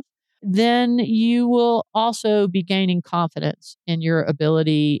have. Then you will also be gaining confidence in your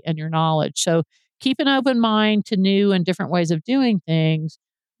ability and your knowledge. So keep an open mind to new and different ways of doing things,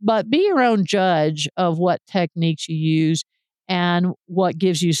 but be your own judge of what techniques you use and what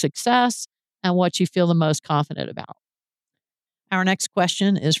gives you success and what you feel the most confident about. Our next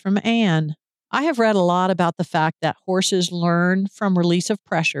question is from Anne. I have read a lot about the fact that horses learn from release of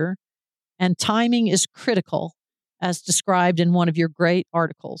pressure, and timing is critical, as described in one of your great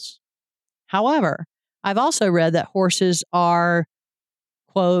articles. However, I've also read that horses are,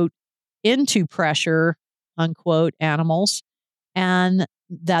 quote, into pressure, unquote, animals, and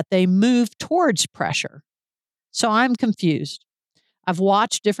that they move towards pressure. So I'm confused. I've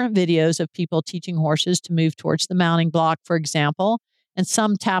watched different videos of people teaching horses to move towards the mounting block, for example, and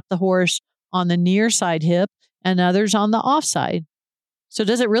some tap the horse on the near side hip and others on the off side. So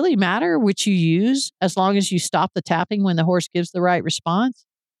does it really matter which you use as long as you stop the tapping when the horse gives the right response?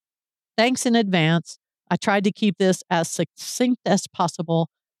 Thanks in advance. I tried to keep this as succinct as possible,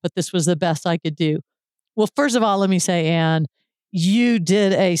 but this was the best I could do. Well, first of all, let me say, Anne, you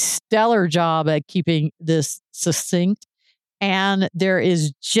did a stellar job at keeping this succinct. And there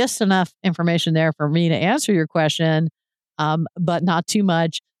is just enough information there for me to answer your question, but not too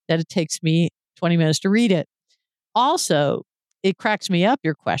much that it takes me 20 minutes to read it. Also, it cracks me up,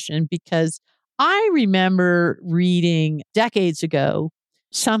 your question, because I remember reading decades ago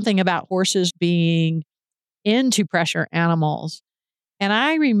something about horses being into pressure animals. And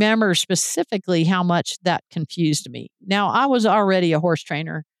I remember specifically how much that confused me. Now, I was already a horse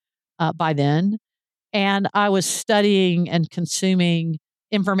trainer by then, and I was studying and consuming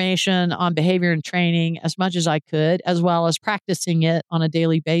information on behavior and training as much as I could, as well as practicing it on a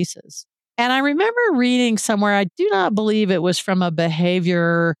daily basis. And I remember reading somewhere, I do not believe it was from a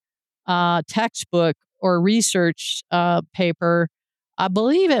behavior textbook or research paper. I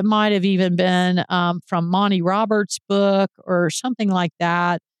believe it might have even been from Monty Roberts' book or something like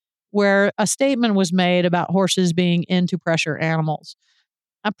that, where a statement was made about horses being into pressure animals.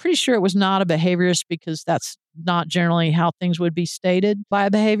 I'm pretty sure it was not a behaviorist because that's not generally how things would be stated by a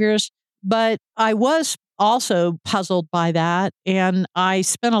behaviorist. But I was also puzzled by that. And I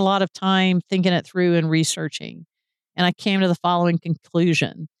spent a lot of time thinking it through and researching. And I came to the following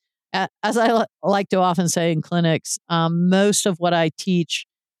conclusion. As I like to often say in clinics, most of what I teach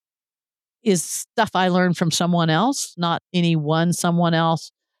is stuff I learned from someone else, not any one someone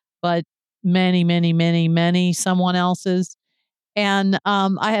else, but many, many, many, many someone else's. And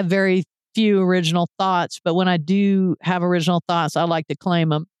I have very few original thoughts, but when I do have original thoughts, I like to claim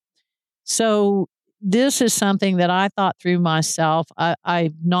them. So this is something that I thought through myself.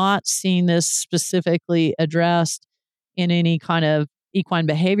 I've not seen this specifically addressed in any kind of equine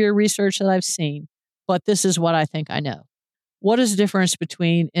behavior research that I've seen, but this is what I think I know. What is the difference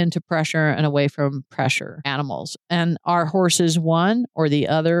between into pressure and away from pressure animals? And are horses one or the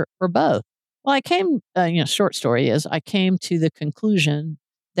other or both? Well, I came, short story is I came to the conclusion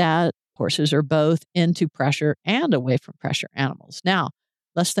that horses are both into pressure and away from pressure animals. Now,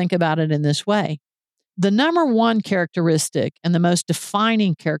 let's think about it in this way. The number one characteristic and the most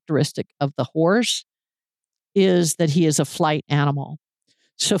defining characteristic of the horse is that he is a flight animal.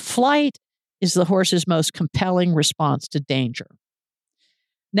 So, flight is the horse's most compelling response to danger.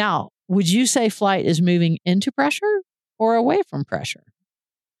 Now, would you say flight is moving into pressure or away from pressure?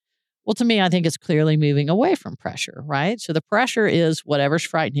 Well, to me, I think it's clearly moving away from pressure, right? So the pressure is whatever's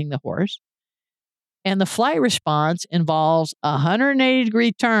frightening the horse. And the flight response involves a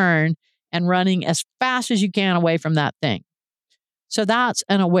 180-degree turn and running as fast as you can away from that thing. So that's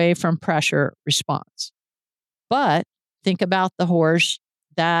an away from pressure response. But think about the horse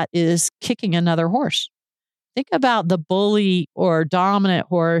that is kicking another horse. Think about the bully or dominant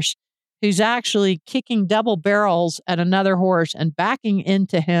horse who's actually kicking double barrels at another horse and backing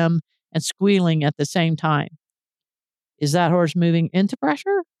into him and squealing at the same time. Is that horse moving into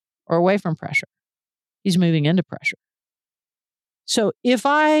pressure or away from pressure? He's moving into pressure. So if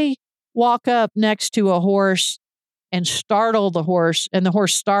I walk up next to a horse and startle the horse, and the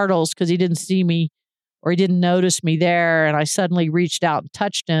horse startles because he didn't see me or he didn't notice me there, and I suddenly reached out and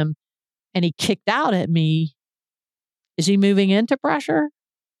touched him and he kicked out at me, is he moving into pressure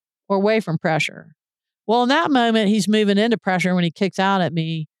or away from pressure? Well, in that moment, he's moving into pressure when he kicks out at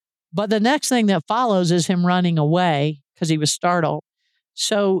me. But the next thing that follows is him running away because he was startled.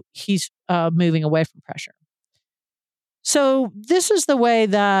 So he's moving away from pressure. So this is the way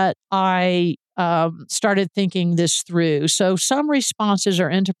that I started thinking this through. So some responses are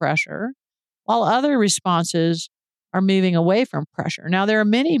into pressure, while other responses are moving away from pressure. Now, there are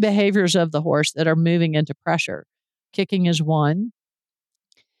many behaviors of the horse that are moving into pressure. Kicking is one.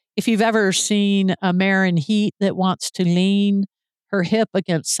 If you've ever seen a mare in heat that wants to lean her hip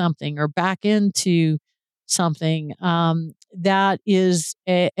against something or back into something, that is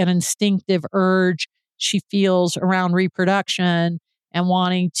an instinctive urge she feels around reproduction and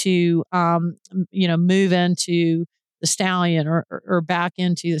wanting to, move into the stallion or back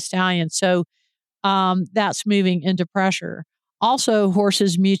into the stallion. So that's moving into pressure. Also,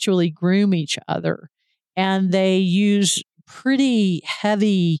 horses mutually groom each other, and they use pretty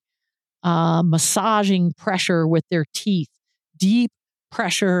heavy massaging pressure with their teeth, deep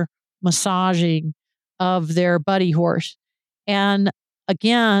pressure massaging of their buddy horse. And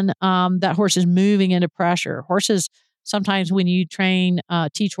again, that horse is moving into pressure. Horses, sometimes when you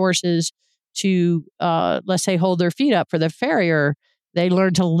teach horses to, let's say, hold their feet up for the farrier, they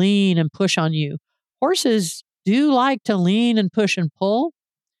learn to lean and push on you. Horses do like to lean and push and pull,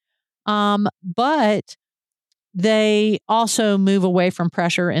 but they also move away from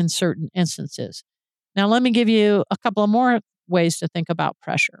pressure in certain instances. Now, let me give you a couple of more ways to think about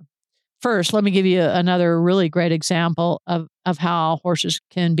pressure. First, let me give you another really great example of how horses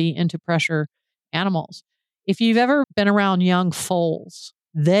can be into pressure animals. If you've ever been around young foals,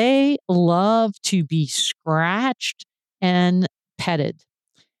 they love to be scratched and petted.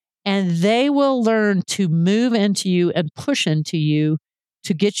 And they will learn to move into you and push into you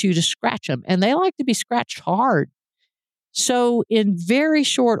to get you to scratch them. And they like to be scratched hard. So in very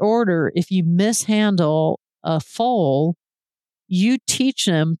short order, if you mishandle a foal, you teach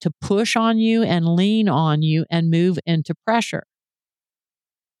them to push on you and lean on you and move into pressure.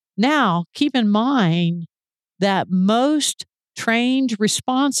 Now, keep in mind that most trained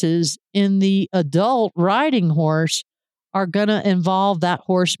responses in the adult riding horse are going to involve that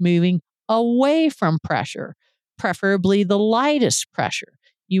horse moving away from pressure, preferably the lightest pressure.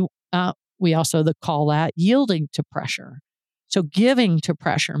 We also call that yielding to pressure. So giving to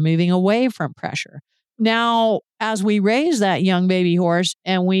pressure, moving away from pressure. Now, as we raise that young baby horse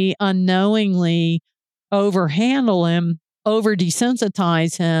and we unknowingly overhandle him, over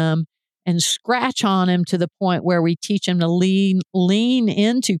desensitize him, and scratch on him to the point where we teach him to lean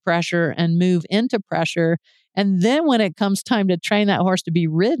into pressure and move into pressure. And then when it comes time to train that horse to be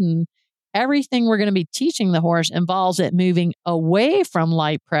ridden, everything we're going to be teaching the horse involves it moving away from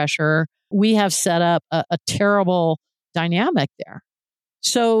light pressure. We have set up a terrible dynamic there.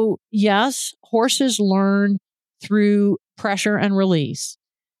 So yes, horses learn through pressure and release.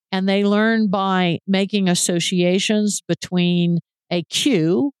 And they learn by making associations between a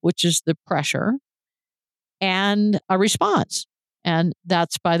cue, which is the pressure, and a response. And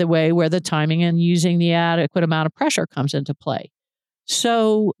that's, by the way, where the timing and using the adequate amount of pressure comes into play.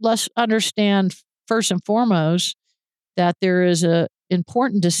 So let's understand first and foremost that there is an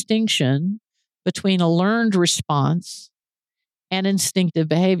important distinction between a learned response and instinctive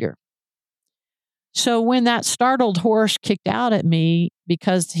behavior. So when that startled horse kicked out at me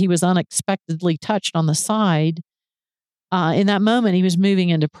because he was unexpectedly touched on the side, in that moment, he was moving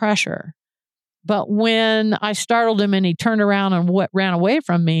into pressure. But when I startled him and he turned around and ran away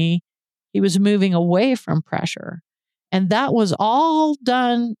from me, he was moving away from pressure. And that was all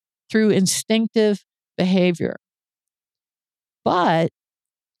done through instinctive behavior. But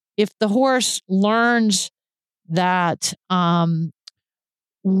if the horse learns that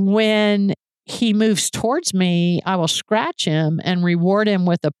when he moves towards me, I will scratch him and reward him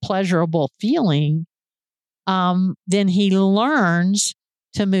with a pleasurable feeling, then he learns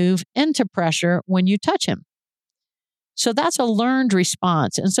to move into pressure when you touch him. So that's a learned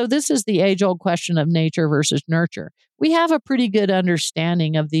response. And so this is the age-old question of nature versus nurture. We have a pretty good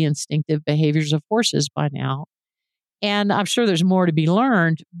understanding of the instinctive behaviors of horses by now. And I'm sure there's more to be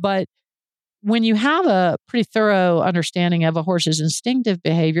learned, but when you have a pretty thorough understanding of a horse's instinctive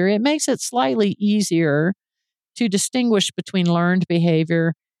behavior, it makes it slightly easier to distinguish between learned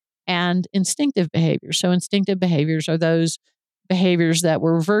behavior and instinctive behavior. So instinctive behaviors are those behaviors that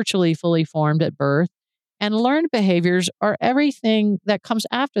were virtually fully formed at birth. And learned behaviors are everything that comes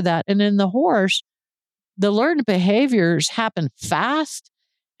after that. And in the horse, the learned behaviors happen fast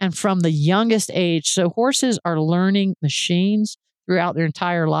and from the youngest age. So horses are learning machines throughout their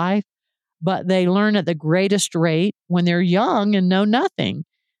entire life, but they learn at the greatest rate when they're young and know nothing.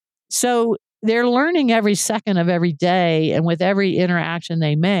 So they're learning every second of every day and with every interaction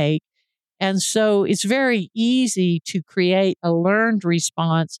they make. And so it's very easy to create a learned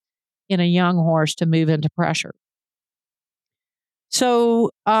response in a young horse to move into pressure. So,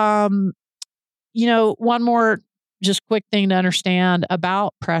 one more just quick thing to understand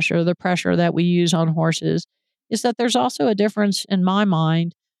about pressure, the pressure that we use on horses, is that there's also a difference in my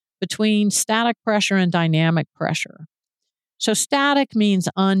mind between static pressure and dynamic pressure. So static means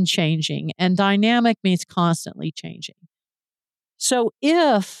unchanging and dynamic means constantly changing. So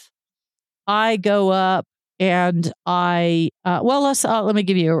if I go up and let me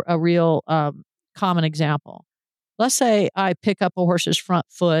give you a real common example. Let's say I pick up a horse's front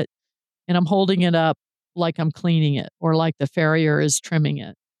foot and I'm holding it up like I'm cleaning it or like the farrier is trimming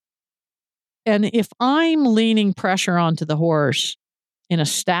it. And if I'm leaning pressure onto the horse in a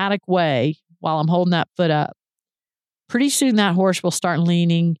static way while I'm holding that foot up, pretty soon that horse will start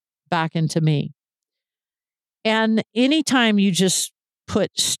leaning back into me. And anytime you just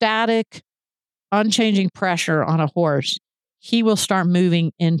put static, unchanging pressure on a horse, he will start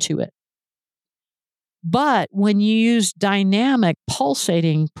moving into it. But when you use dynamic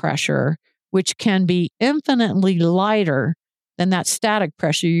pulsating pressure, which can be infinitely lighter than that static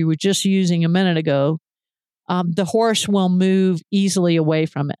pressure you were just using a minute ago, the horse will move easily away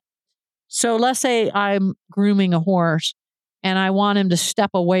from it. So let's say I'm grooming a horse and I want him to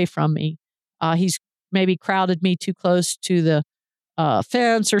step away from me. He's maybe crowded me too close to the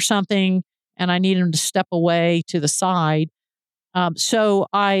fence or something, and I need him to step away to the side. So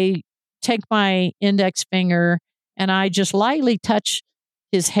I take my index finger and I just lightly touch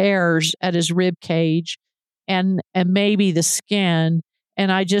his hairs at his rib cage and maybe the skin.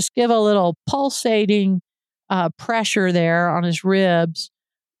 And I just give a little pulsating pressure there on his ribs.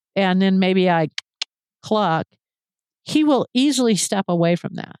 And then maybe I cluck. He will easily step away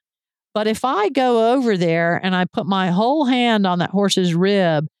from that. But if I go over there and I put my whole hand on that horse's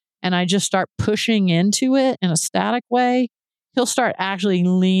rib and I just start pushing into it in a static way, he'll start actually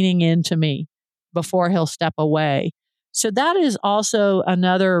leaning into me before he'll step away. So that is also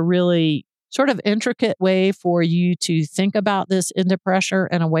another really sort of intricate way for you to think about this into pressure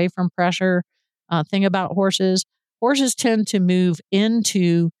and away from pressure thing about horses. Horses tend to move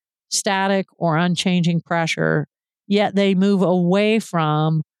into static or unchanging pressure, yet they move away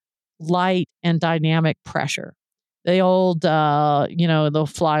from light and dynamic pressure. The old,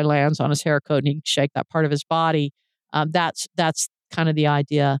 the fly lands on his hair coat and he can shake that part of his body. That's kind of the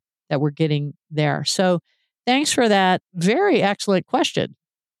idea that we're getting there. So thanks for that very excellent question.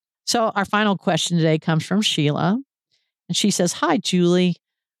 So our final question today comes from Sheila. And she says, "Hi, Julie.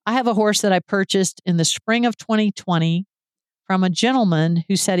 I have a horse that I purchased in the spring of 2020 from a gentleman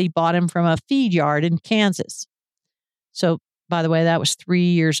who said he bought him from a feed yard in Kansas." So, by the way, that was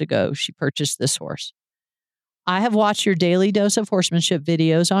 3 years ago she purchased this horse. "I have watched your daily dose of horsemanship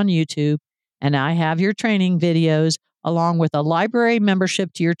videos on YouTube, and I have your training videos along with a library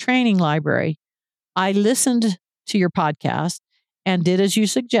membership to your training library. I listened to your podcast and did as you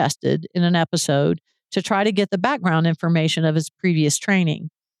suggested in an episode to try to get the background information of his previous training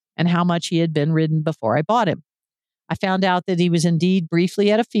and how much he had been ridden before I bought him. I found out that he was indeed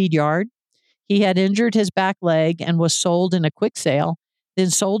briefly at a feed yard. He had injured his back leg and was sold in a quick sale, then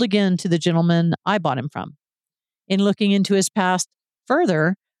sold again to the gentleman I bought him from. In looking into his past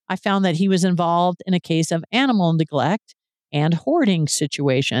further, I found that he was involved in a case of animal neglect and hoarding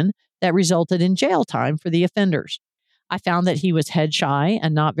situation that resulted in jail time for the offenders. I found that he was head shy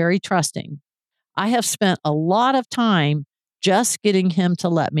and not very trusting. I have spent a lot of time just getting him to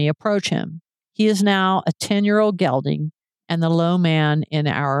let me approach him. He is now a 10-year-old gelding and the low man in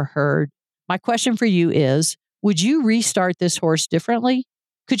our herd. My question for you is, would you restart this horse differently?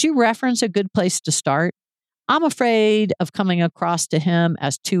 Could you reference a good place to start? I'm afraid of coming across to him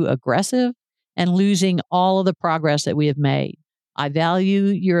as too aggressive and losing all of the progress that we have made. I value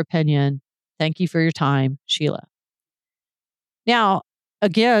your opinion. Thank you for your time, Sheila." Now,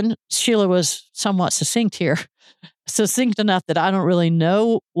 again, Sheila was somewhat succinct here, succinct enough that I don't really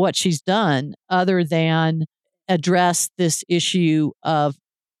know what she's done other than address this issue of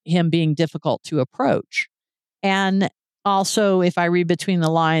him being difficult to approach. And also, if I read between the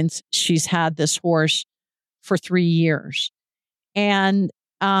lines, she's had this horse for 3 years. And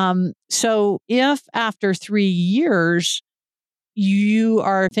so if after 3 years you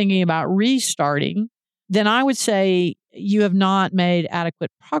are thinking about restarting, then I would say you have not made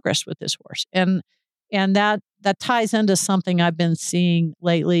adequate progress with this horse. And that ties into something I've been seeing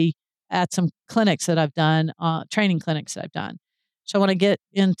lately at some clinics that I've done, training clinics that I've done. So I want to get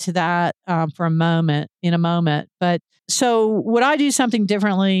into that for in a moment. But so would I do something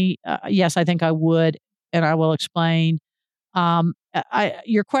differently? Yes, I think I would, and I will explain.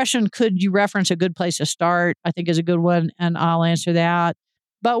 Your question, could you reference a good place to start? I think is a good one, and I'll answer that.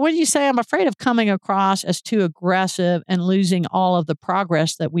 But when you say I'm afraid of coming across as too aggressive and losing all of the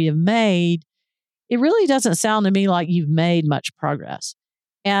progress that we have made, it really doesn't sound to me like you've made much progress.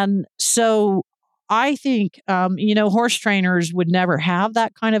 And so I think, horse trainers would never have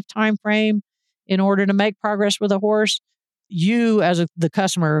that kind of time frame in order to make progress with a horse. You, as the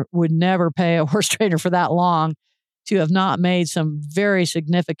customer, would never pay a horse trainer for that long to have not made some very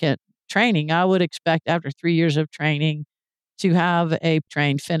significant training. I would expect after 3 years of training to have a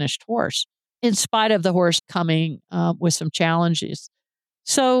trained, finished horse, in spite of the horse coming with some challenges.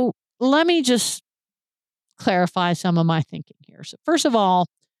 So let me just clarify some of my thinking here. So first of all,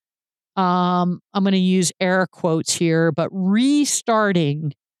 I'm going to use air quotes here, but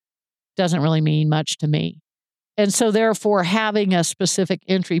restarting doesn't really mean much to me. And so therefore having a specific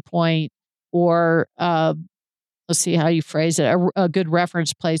entry point or let's see how you phrase it, a good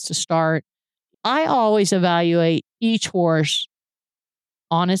reference place to start. I always evaluate each horse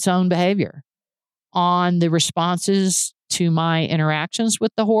on its own behavior, on the responses to my interactions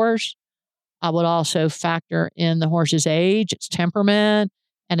with the horse. I would also factor in the horse's age, its temperament,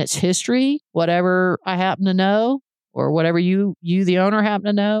 and its history, whatever I happen to know, or whatever you, the owner, happen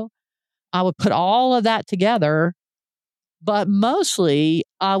to know. I would put all of that together, but mostly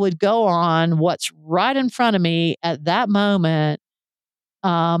I would go on what's right in front of me at that moment,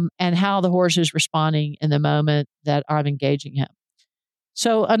 and how the horse is responding in the moment that I'm engaging him.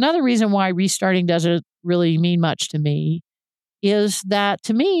 So another reason why restarting doesn't really mean much to me is that,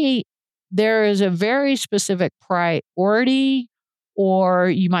 to me, there is a very specific priority, or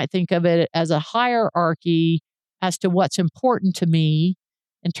you might think of it as a hierarchy as to what's important to me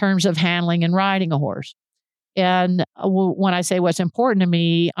in terms of handling and riding a horse. And when I say what's important to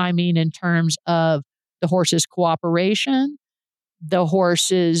me, I mean in terms of the horse's cooperation, the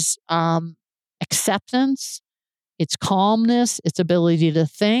horse's acceptance, its calmness, its ability to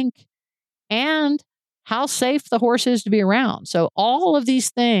think, and how safe the horse is to be around. So all of these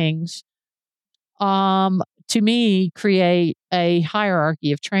things, to me, create a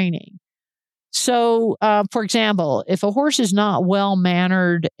hierarchy of training. So, for example, if a horse is not well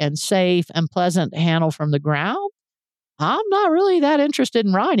mannered and safe and pleasant to handle from the ground, I'm not really that interested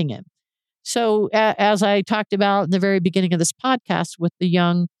in riding him. So, as I talked about in the very beginning of this podcast with the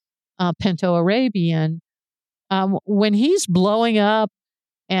young Pinto Arabian, when he's blowing up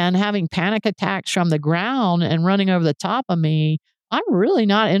and having panic attacks from the ground and running over the top of me, I'm really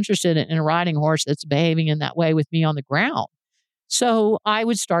not interested in a riding horse that's behaving in that way with me on the ground. So I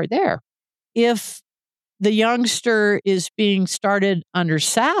would start there. If the youngster is being started under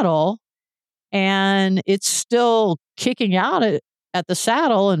saddle and it's still kicking out at the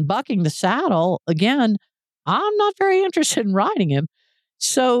saddle and bucking the saddle, again, I'm not very interested in riding him.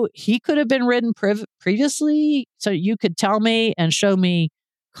 So he could have been ridden previously. So you could tell me and show me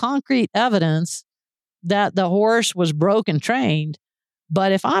concrete evidence that the horse was broken trained.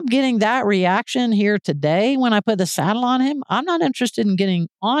 But if I'm getting that reaction here today when I put the saddle on him, I'm not interested in getting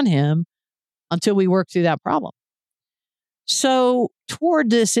on him until we work through that problem. So toward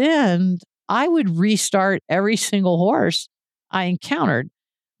this end, I would restart every single horse I encountered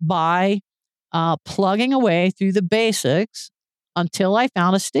by plugging away through the basics until I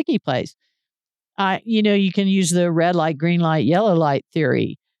found a sticky place. You can use the red light, green light, yellow light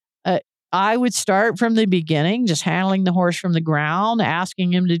theory. I would start from the beginning, just handling the horse from the ground,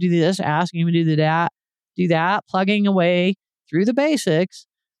 asking him to do this, asking him to do that, plugging away through the basics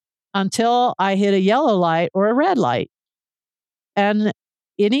until I hit a yellow light or a red light. And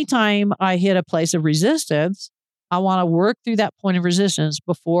anytime I hit a place of resistance, I want to work through that point of resistance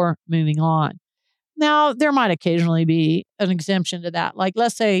before moving on. Now, there might occasionally be an exemption to that. Like,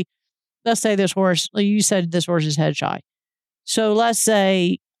 let's say this horse, like you said, this horse is head shy. So let's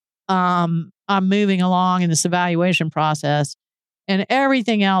say I'm moving along in this evaluation process and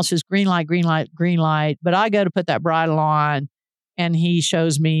everything else is green light, green light, green light. But I go to put that bridle on and he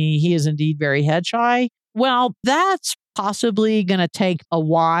shows me he is indeed very head shy. Well, that's possibly going to take a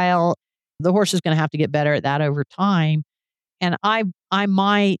while. The horse is going to have to get better at that over time. And I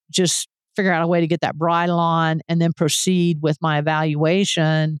might just figure out a way to get that bridle on and then proceed with my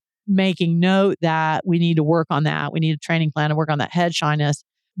evaluation, making note that we need to work on that. We need a training plan to work on that head shyness.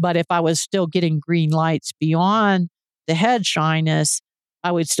 But if I was still getting green lights beyond the head shyness,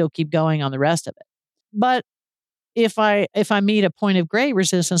 I would still keep going on the rest of it. But if I meet a point of great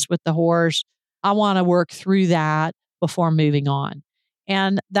resistance with the horse, I want to work through that before moving on.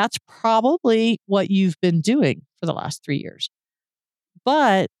 And that's probably what you've been doing for the last 3 years.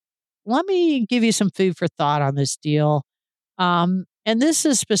 But let me give you some food for thought on this deal. And this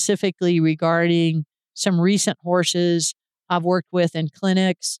is specifically regarding some recent horses I've worked with in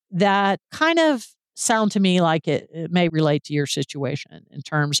clinics that kind of sound to me like it may relate to your situation in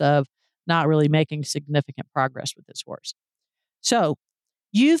terms of not really making significant progress with this horse. So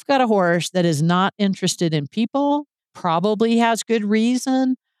you've got a horse that is not interested in people, probably has good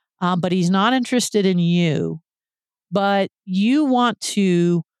reason, but he's not interested in you. But you want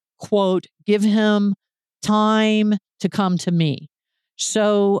to, quote, give him time to come to me.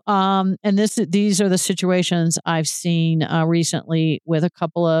 So, and these are the situations I've seen recently with a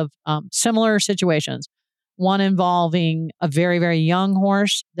couple of similar situations. One involving a very, very young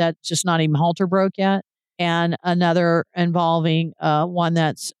horse that's just not even halter broke yet, and another involving one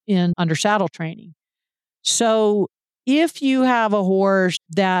that's in under saddle training. So, if you have a horse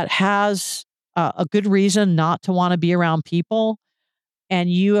that has a good reason not to want to be around people, and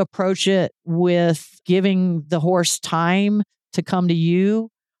you approach it with giving the horse time to come to you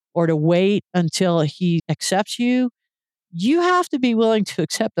or to wait until he accepts you, you have to be willing to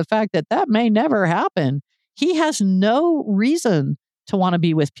accept the fact that that may never happen. He has no reason to want to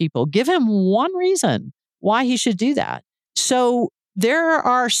be with people. Give him one reason why he should do that. So there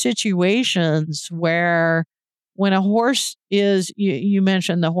are situations where when a horse is, you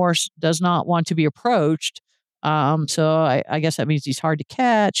mentioned the horse does not want to be approached. So I guess that means he's hard to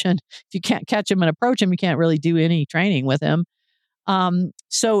catch. And if you can't catch him and approach him, you can't really do any training with him.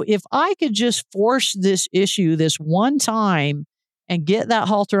 So if I could just force this issue this one time and get that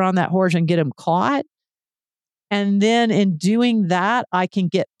halter on that horse and get him caught, and then in doing that, I can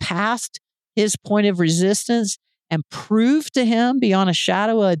get past his point of resistance and prove to him beyond a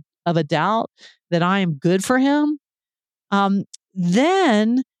shadow of a doubt that I am good for him,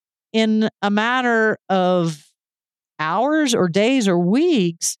 then in a matter of hours or days or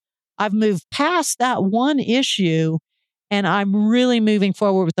weeks, I've moved past that one issue and I'm really moving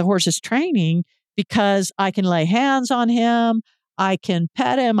forward with the horse's training because I can lay hands on him, I can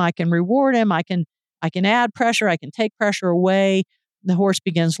pet him, I can reward him, I can add pressure, I can take pressure away. The horse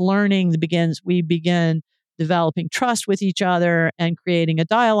begins learning, we begin developing trust with each other and creating a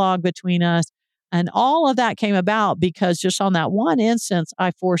dialogue between us. And all of that came about because just on that one instance,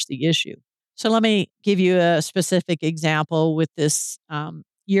 I forced the issue. So let me give you a specific example with this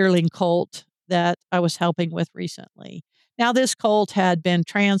yearling colt that I was helping with recently. Now, this colt had been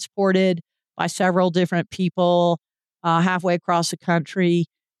transported by several different people halfway across the country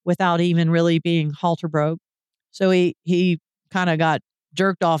without even really being halter broke. So he kind of got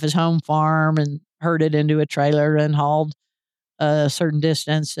jerked off his home farm and herded into a trailer and hauled a certain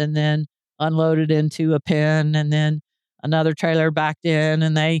distance and then unloaded into a pen and then another trailer backed in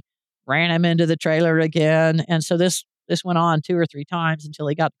and they ran him into the trailer again. And so this went on 2 or 3 times until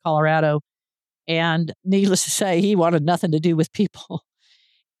he got to Colorado. And needless to say, he wanted nothing to do with people.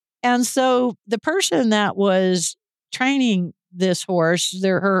 And so the person that was training this horse,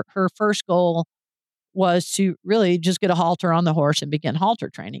 her first goal was to really just get a halter on the horse and begin halter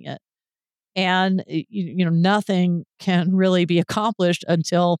training it. And nothing can really be accomplished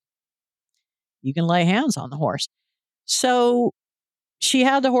until you can lay hands on the horse. So she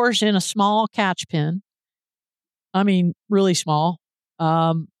had the horse in a small catch pen. I mean, really small.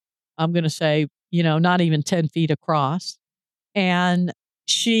 I'm going to say, not even 10 feet across. And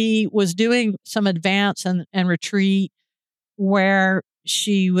she was doing some advance and retreat where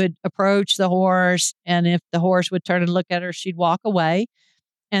she would approach the horse. And if the horse would turn and look at her, she'd walk away.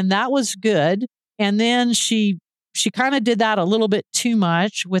 And that was good. And then she kind of did that a little bit too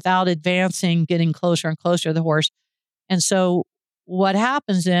much without advancing, getting closer and closer to the horse. And so what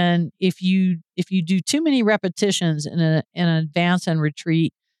happens then if you do too many repetitions in an advance and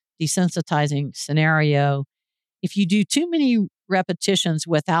retreat desensitizing scenario, if you do too many repetitions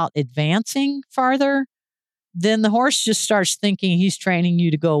without advancing farther, then the horse just starts thinking he's training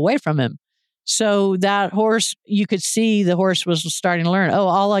you to go away from him. So that horse, you could see the horse was starting to learn, oh,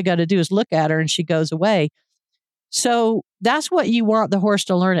 all I got to do is look at her and she goes away. So that's what you want the horse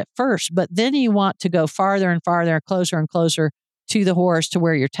to learn at first. But then you want to go farther and farther, closer and closer to the horse to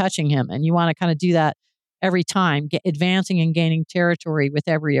where you're touching him. And you want to kind of do that every time, advancing and gaining territory with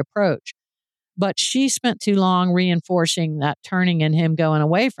every approach. But she spent too long reinforcing that turning and him going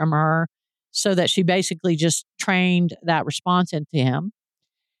away from her so that she basically just trained that response into him.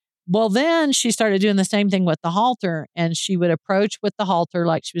 Well, then she started doing the same thing with the halter, and she would approach with the halter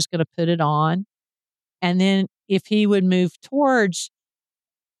like she was going to put it on. And then if he would move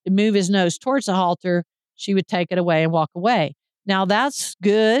his nose towards the halter, she would take it away and walk away. Now that's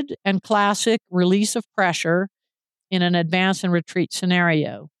good and classic release of pressure in an advance and retreat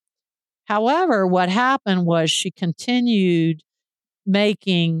scenario. However, what happened was she continued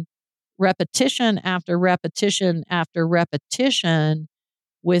making repetition after repetition after repetition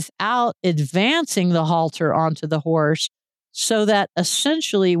without advancing the halter onto the horse, so that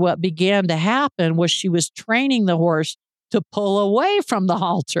essentially what began to happen was she was training the horse to pull away from the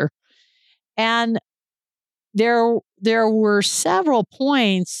halter. And there were several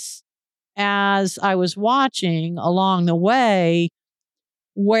points as I was watching along the way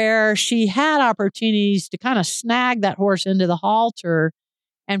where she had opportunities to kind of snag that horse into the halter.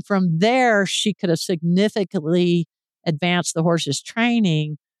 And from there, she could have significantly advanced the horse's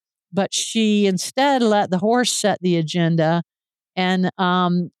training. But she instead let the horse set the agenda and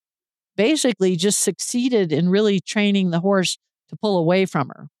basically just succeeded in really training the horse to pull away from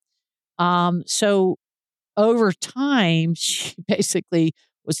her. So over time, she basically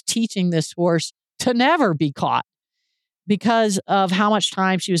was teaching this horse to never be caught because of how much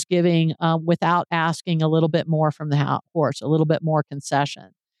time she was giving without asking a little bit more from the horse, a little bit more concession.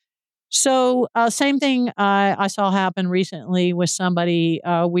 So same thing I saw happen recently with somebody.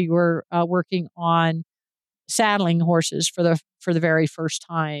 We were working on saddling horses for the very first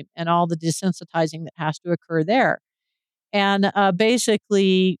time and all the desensitizing that has to occur there. And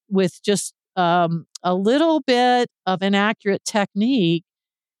basically with just a little bit of inaccurate technique,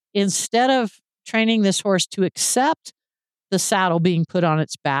 instead of training this horse to accept the saddle being put on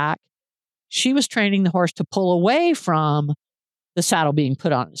its back, she was training the horse to pull away from the saddle being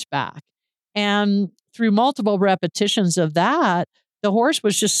put on its back. And through multiple repetitions of that, the horse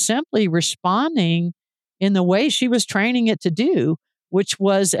was just simply responding in the way she was training it to do, which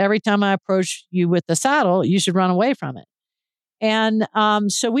was every time I approach you with the saddle, you should run away from it. And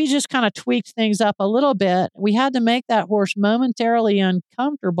so we just kind of tweaked things up a little bit. We had to make that horse momentarily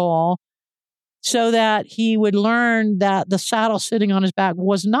uncomfortable so that he would learn that the saddle sitting on his back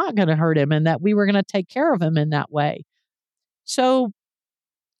was not going to hurt him and that we were going to take care of him in that way. So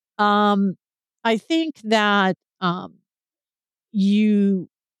I think that you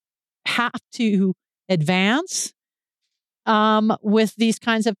have to advance with these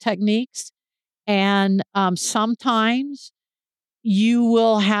kinds of techniques. And sometimes you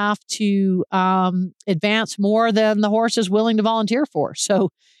will have to advance more than the horse is willing to volunteer for. So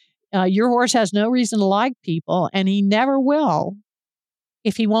your horse has no reason to like people, and he never will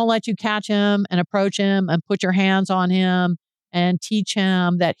if he won't let you catch him and approach him and put your hands on him and teach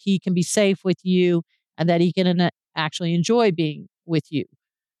him that he can be safe with you and that he can actually enjoy being with you.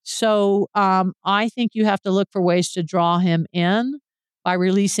 So I think you have to look for ways to draw him in by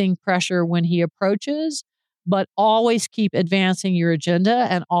releasing pressure when he approaches, but always keep advancing your agenda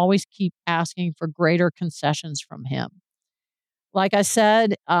and always keep asking for greater concessions from him. Like I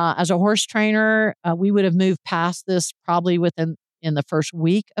said, as a horse trainer, we would have moved past this probably in the first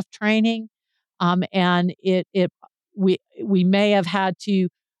week of training, and we may have had to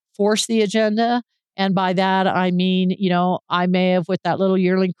force the agenda. And by that, I mean, I may have, with that little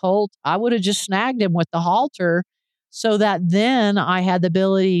yearling colt, I would have just snagged him with the halter so that then I had the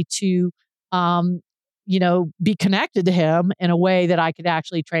ability to, be connected to him in a way that I could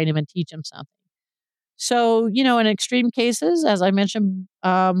actually train him and teach him something. So, in extreme cases, as I mentioned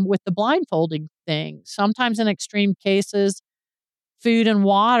with the blindfolding thing, sometimes in extreme cases, food and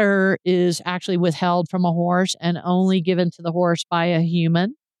water is actually withheld from a horse and only given to the horse by a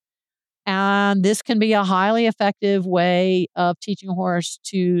human. And this can be a highly effective way of teaching a horse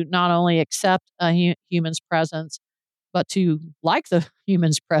to not only accept a human's presence, but to like the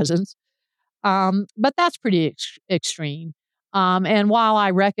human's presence. But that's pretty extreme. And while I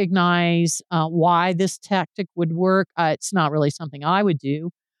recognize why this tactic would work, it's not really something I would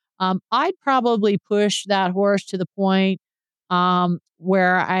do. I'd probably push that horse to the point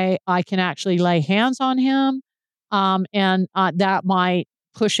where I can actually lay hands on him. And that might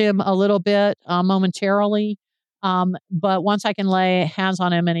push him a little bit momentarily. But once I can lay hands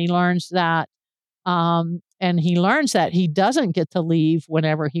on him and he learns that, he doesn't get to leave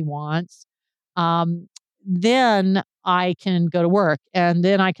whenever he wants, then I can go to work, and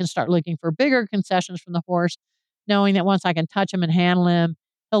then I can start looking for bigger concessions from the horse, knowing that once I can touch him and handle him,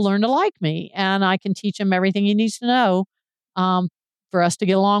 he'll learn to like me, and I can teach him everything he needs to know um, for us to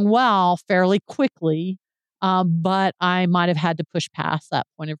get along well fairly quickly. But I might have had to push past that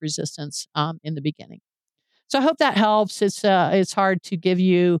point of resistance in the beginning. So I hope that helps. It's hard to give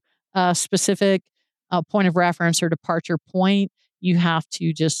you a specific point of reference or departure point. You have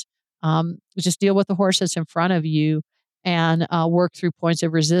to just deal with the horse that's in front of you and work through points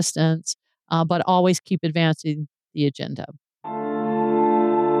of resistance, but always keep advancing the agenda.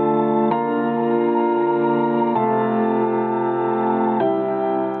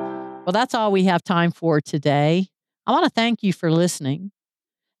 Well, that's all we have time for today. I want to thank you for listening.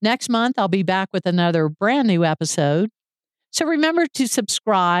 Next month, I'll be back with another brand new episode. So remember to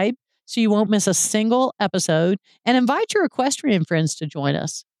subscribe so you won't miss a single episode, and invite your equestrian friends to join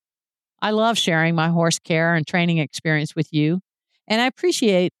us. I love sharing my horse care and training experience with you, and I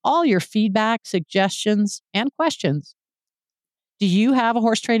appreciate all your feedback, suggestions, and questions. Do you have a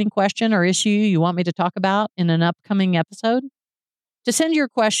horse training question or issue you want me to talk about in an upcoming episode? To send your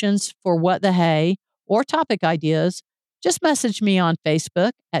questions for What the Hay or topic ideas, just message me on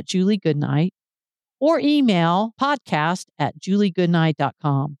Facebook at Julie Goodnight or email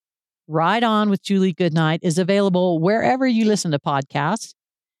podcast@juliegoodnight.com. Ride On with Julie Goodnight is available wherever you listen to podcasts.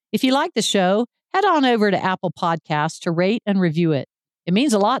 If you like the show, head on over to Apple Podcasts to rate and review it. It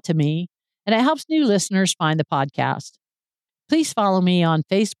means a lot to me, and it helps new listeners find the podcast. Please follow me on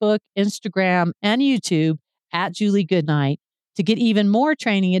Facebook, Instagram, and YouTube at Julie Goodnight to get even more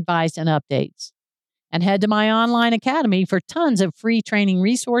training advice and updates. And head to my online academy for tons of free training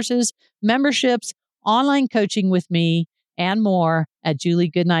resources, memberships, online coaching with me, and more at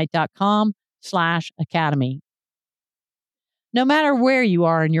juliegoodnight.com/academy. No matter where you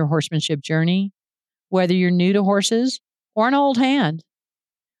are in your horsemanship journey, whether you're new to horses or an old hand,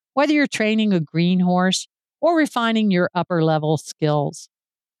 whether you're training a green horse or refining your upper level skills,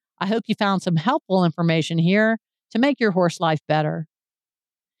 I hope you found some helpful information here to make your horse life better.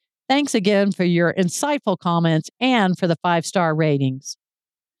 Thanks again for your insightful comments and for the 5-star ratings,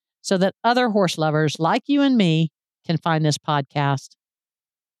 so that other horse lovers like you and me can find this podcast.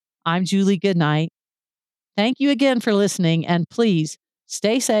 I'm Julie Goodnight. Thank you again for listening, and please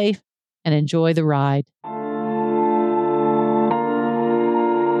stay safe and enjoy the ride.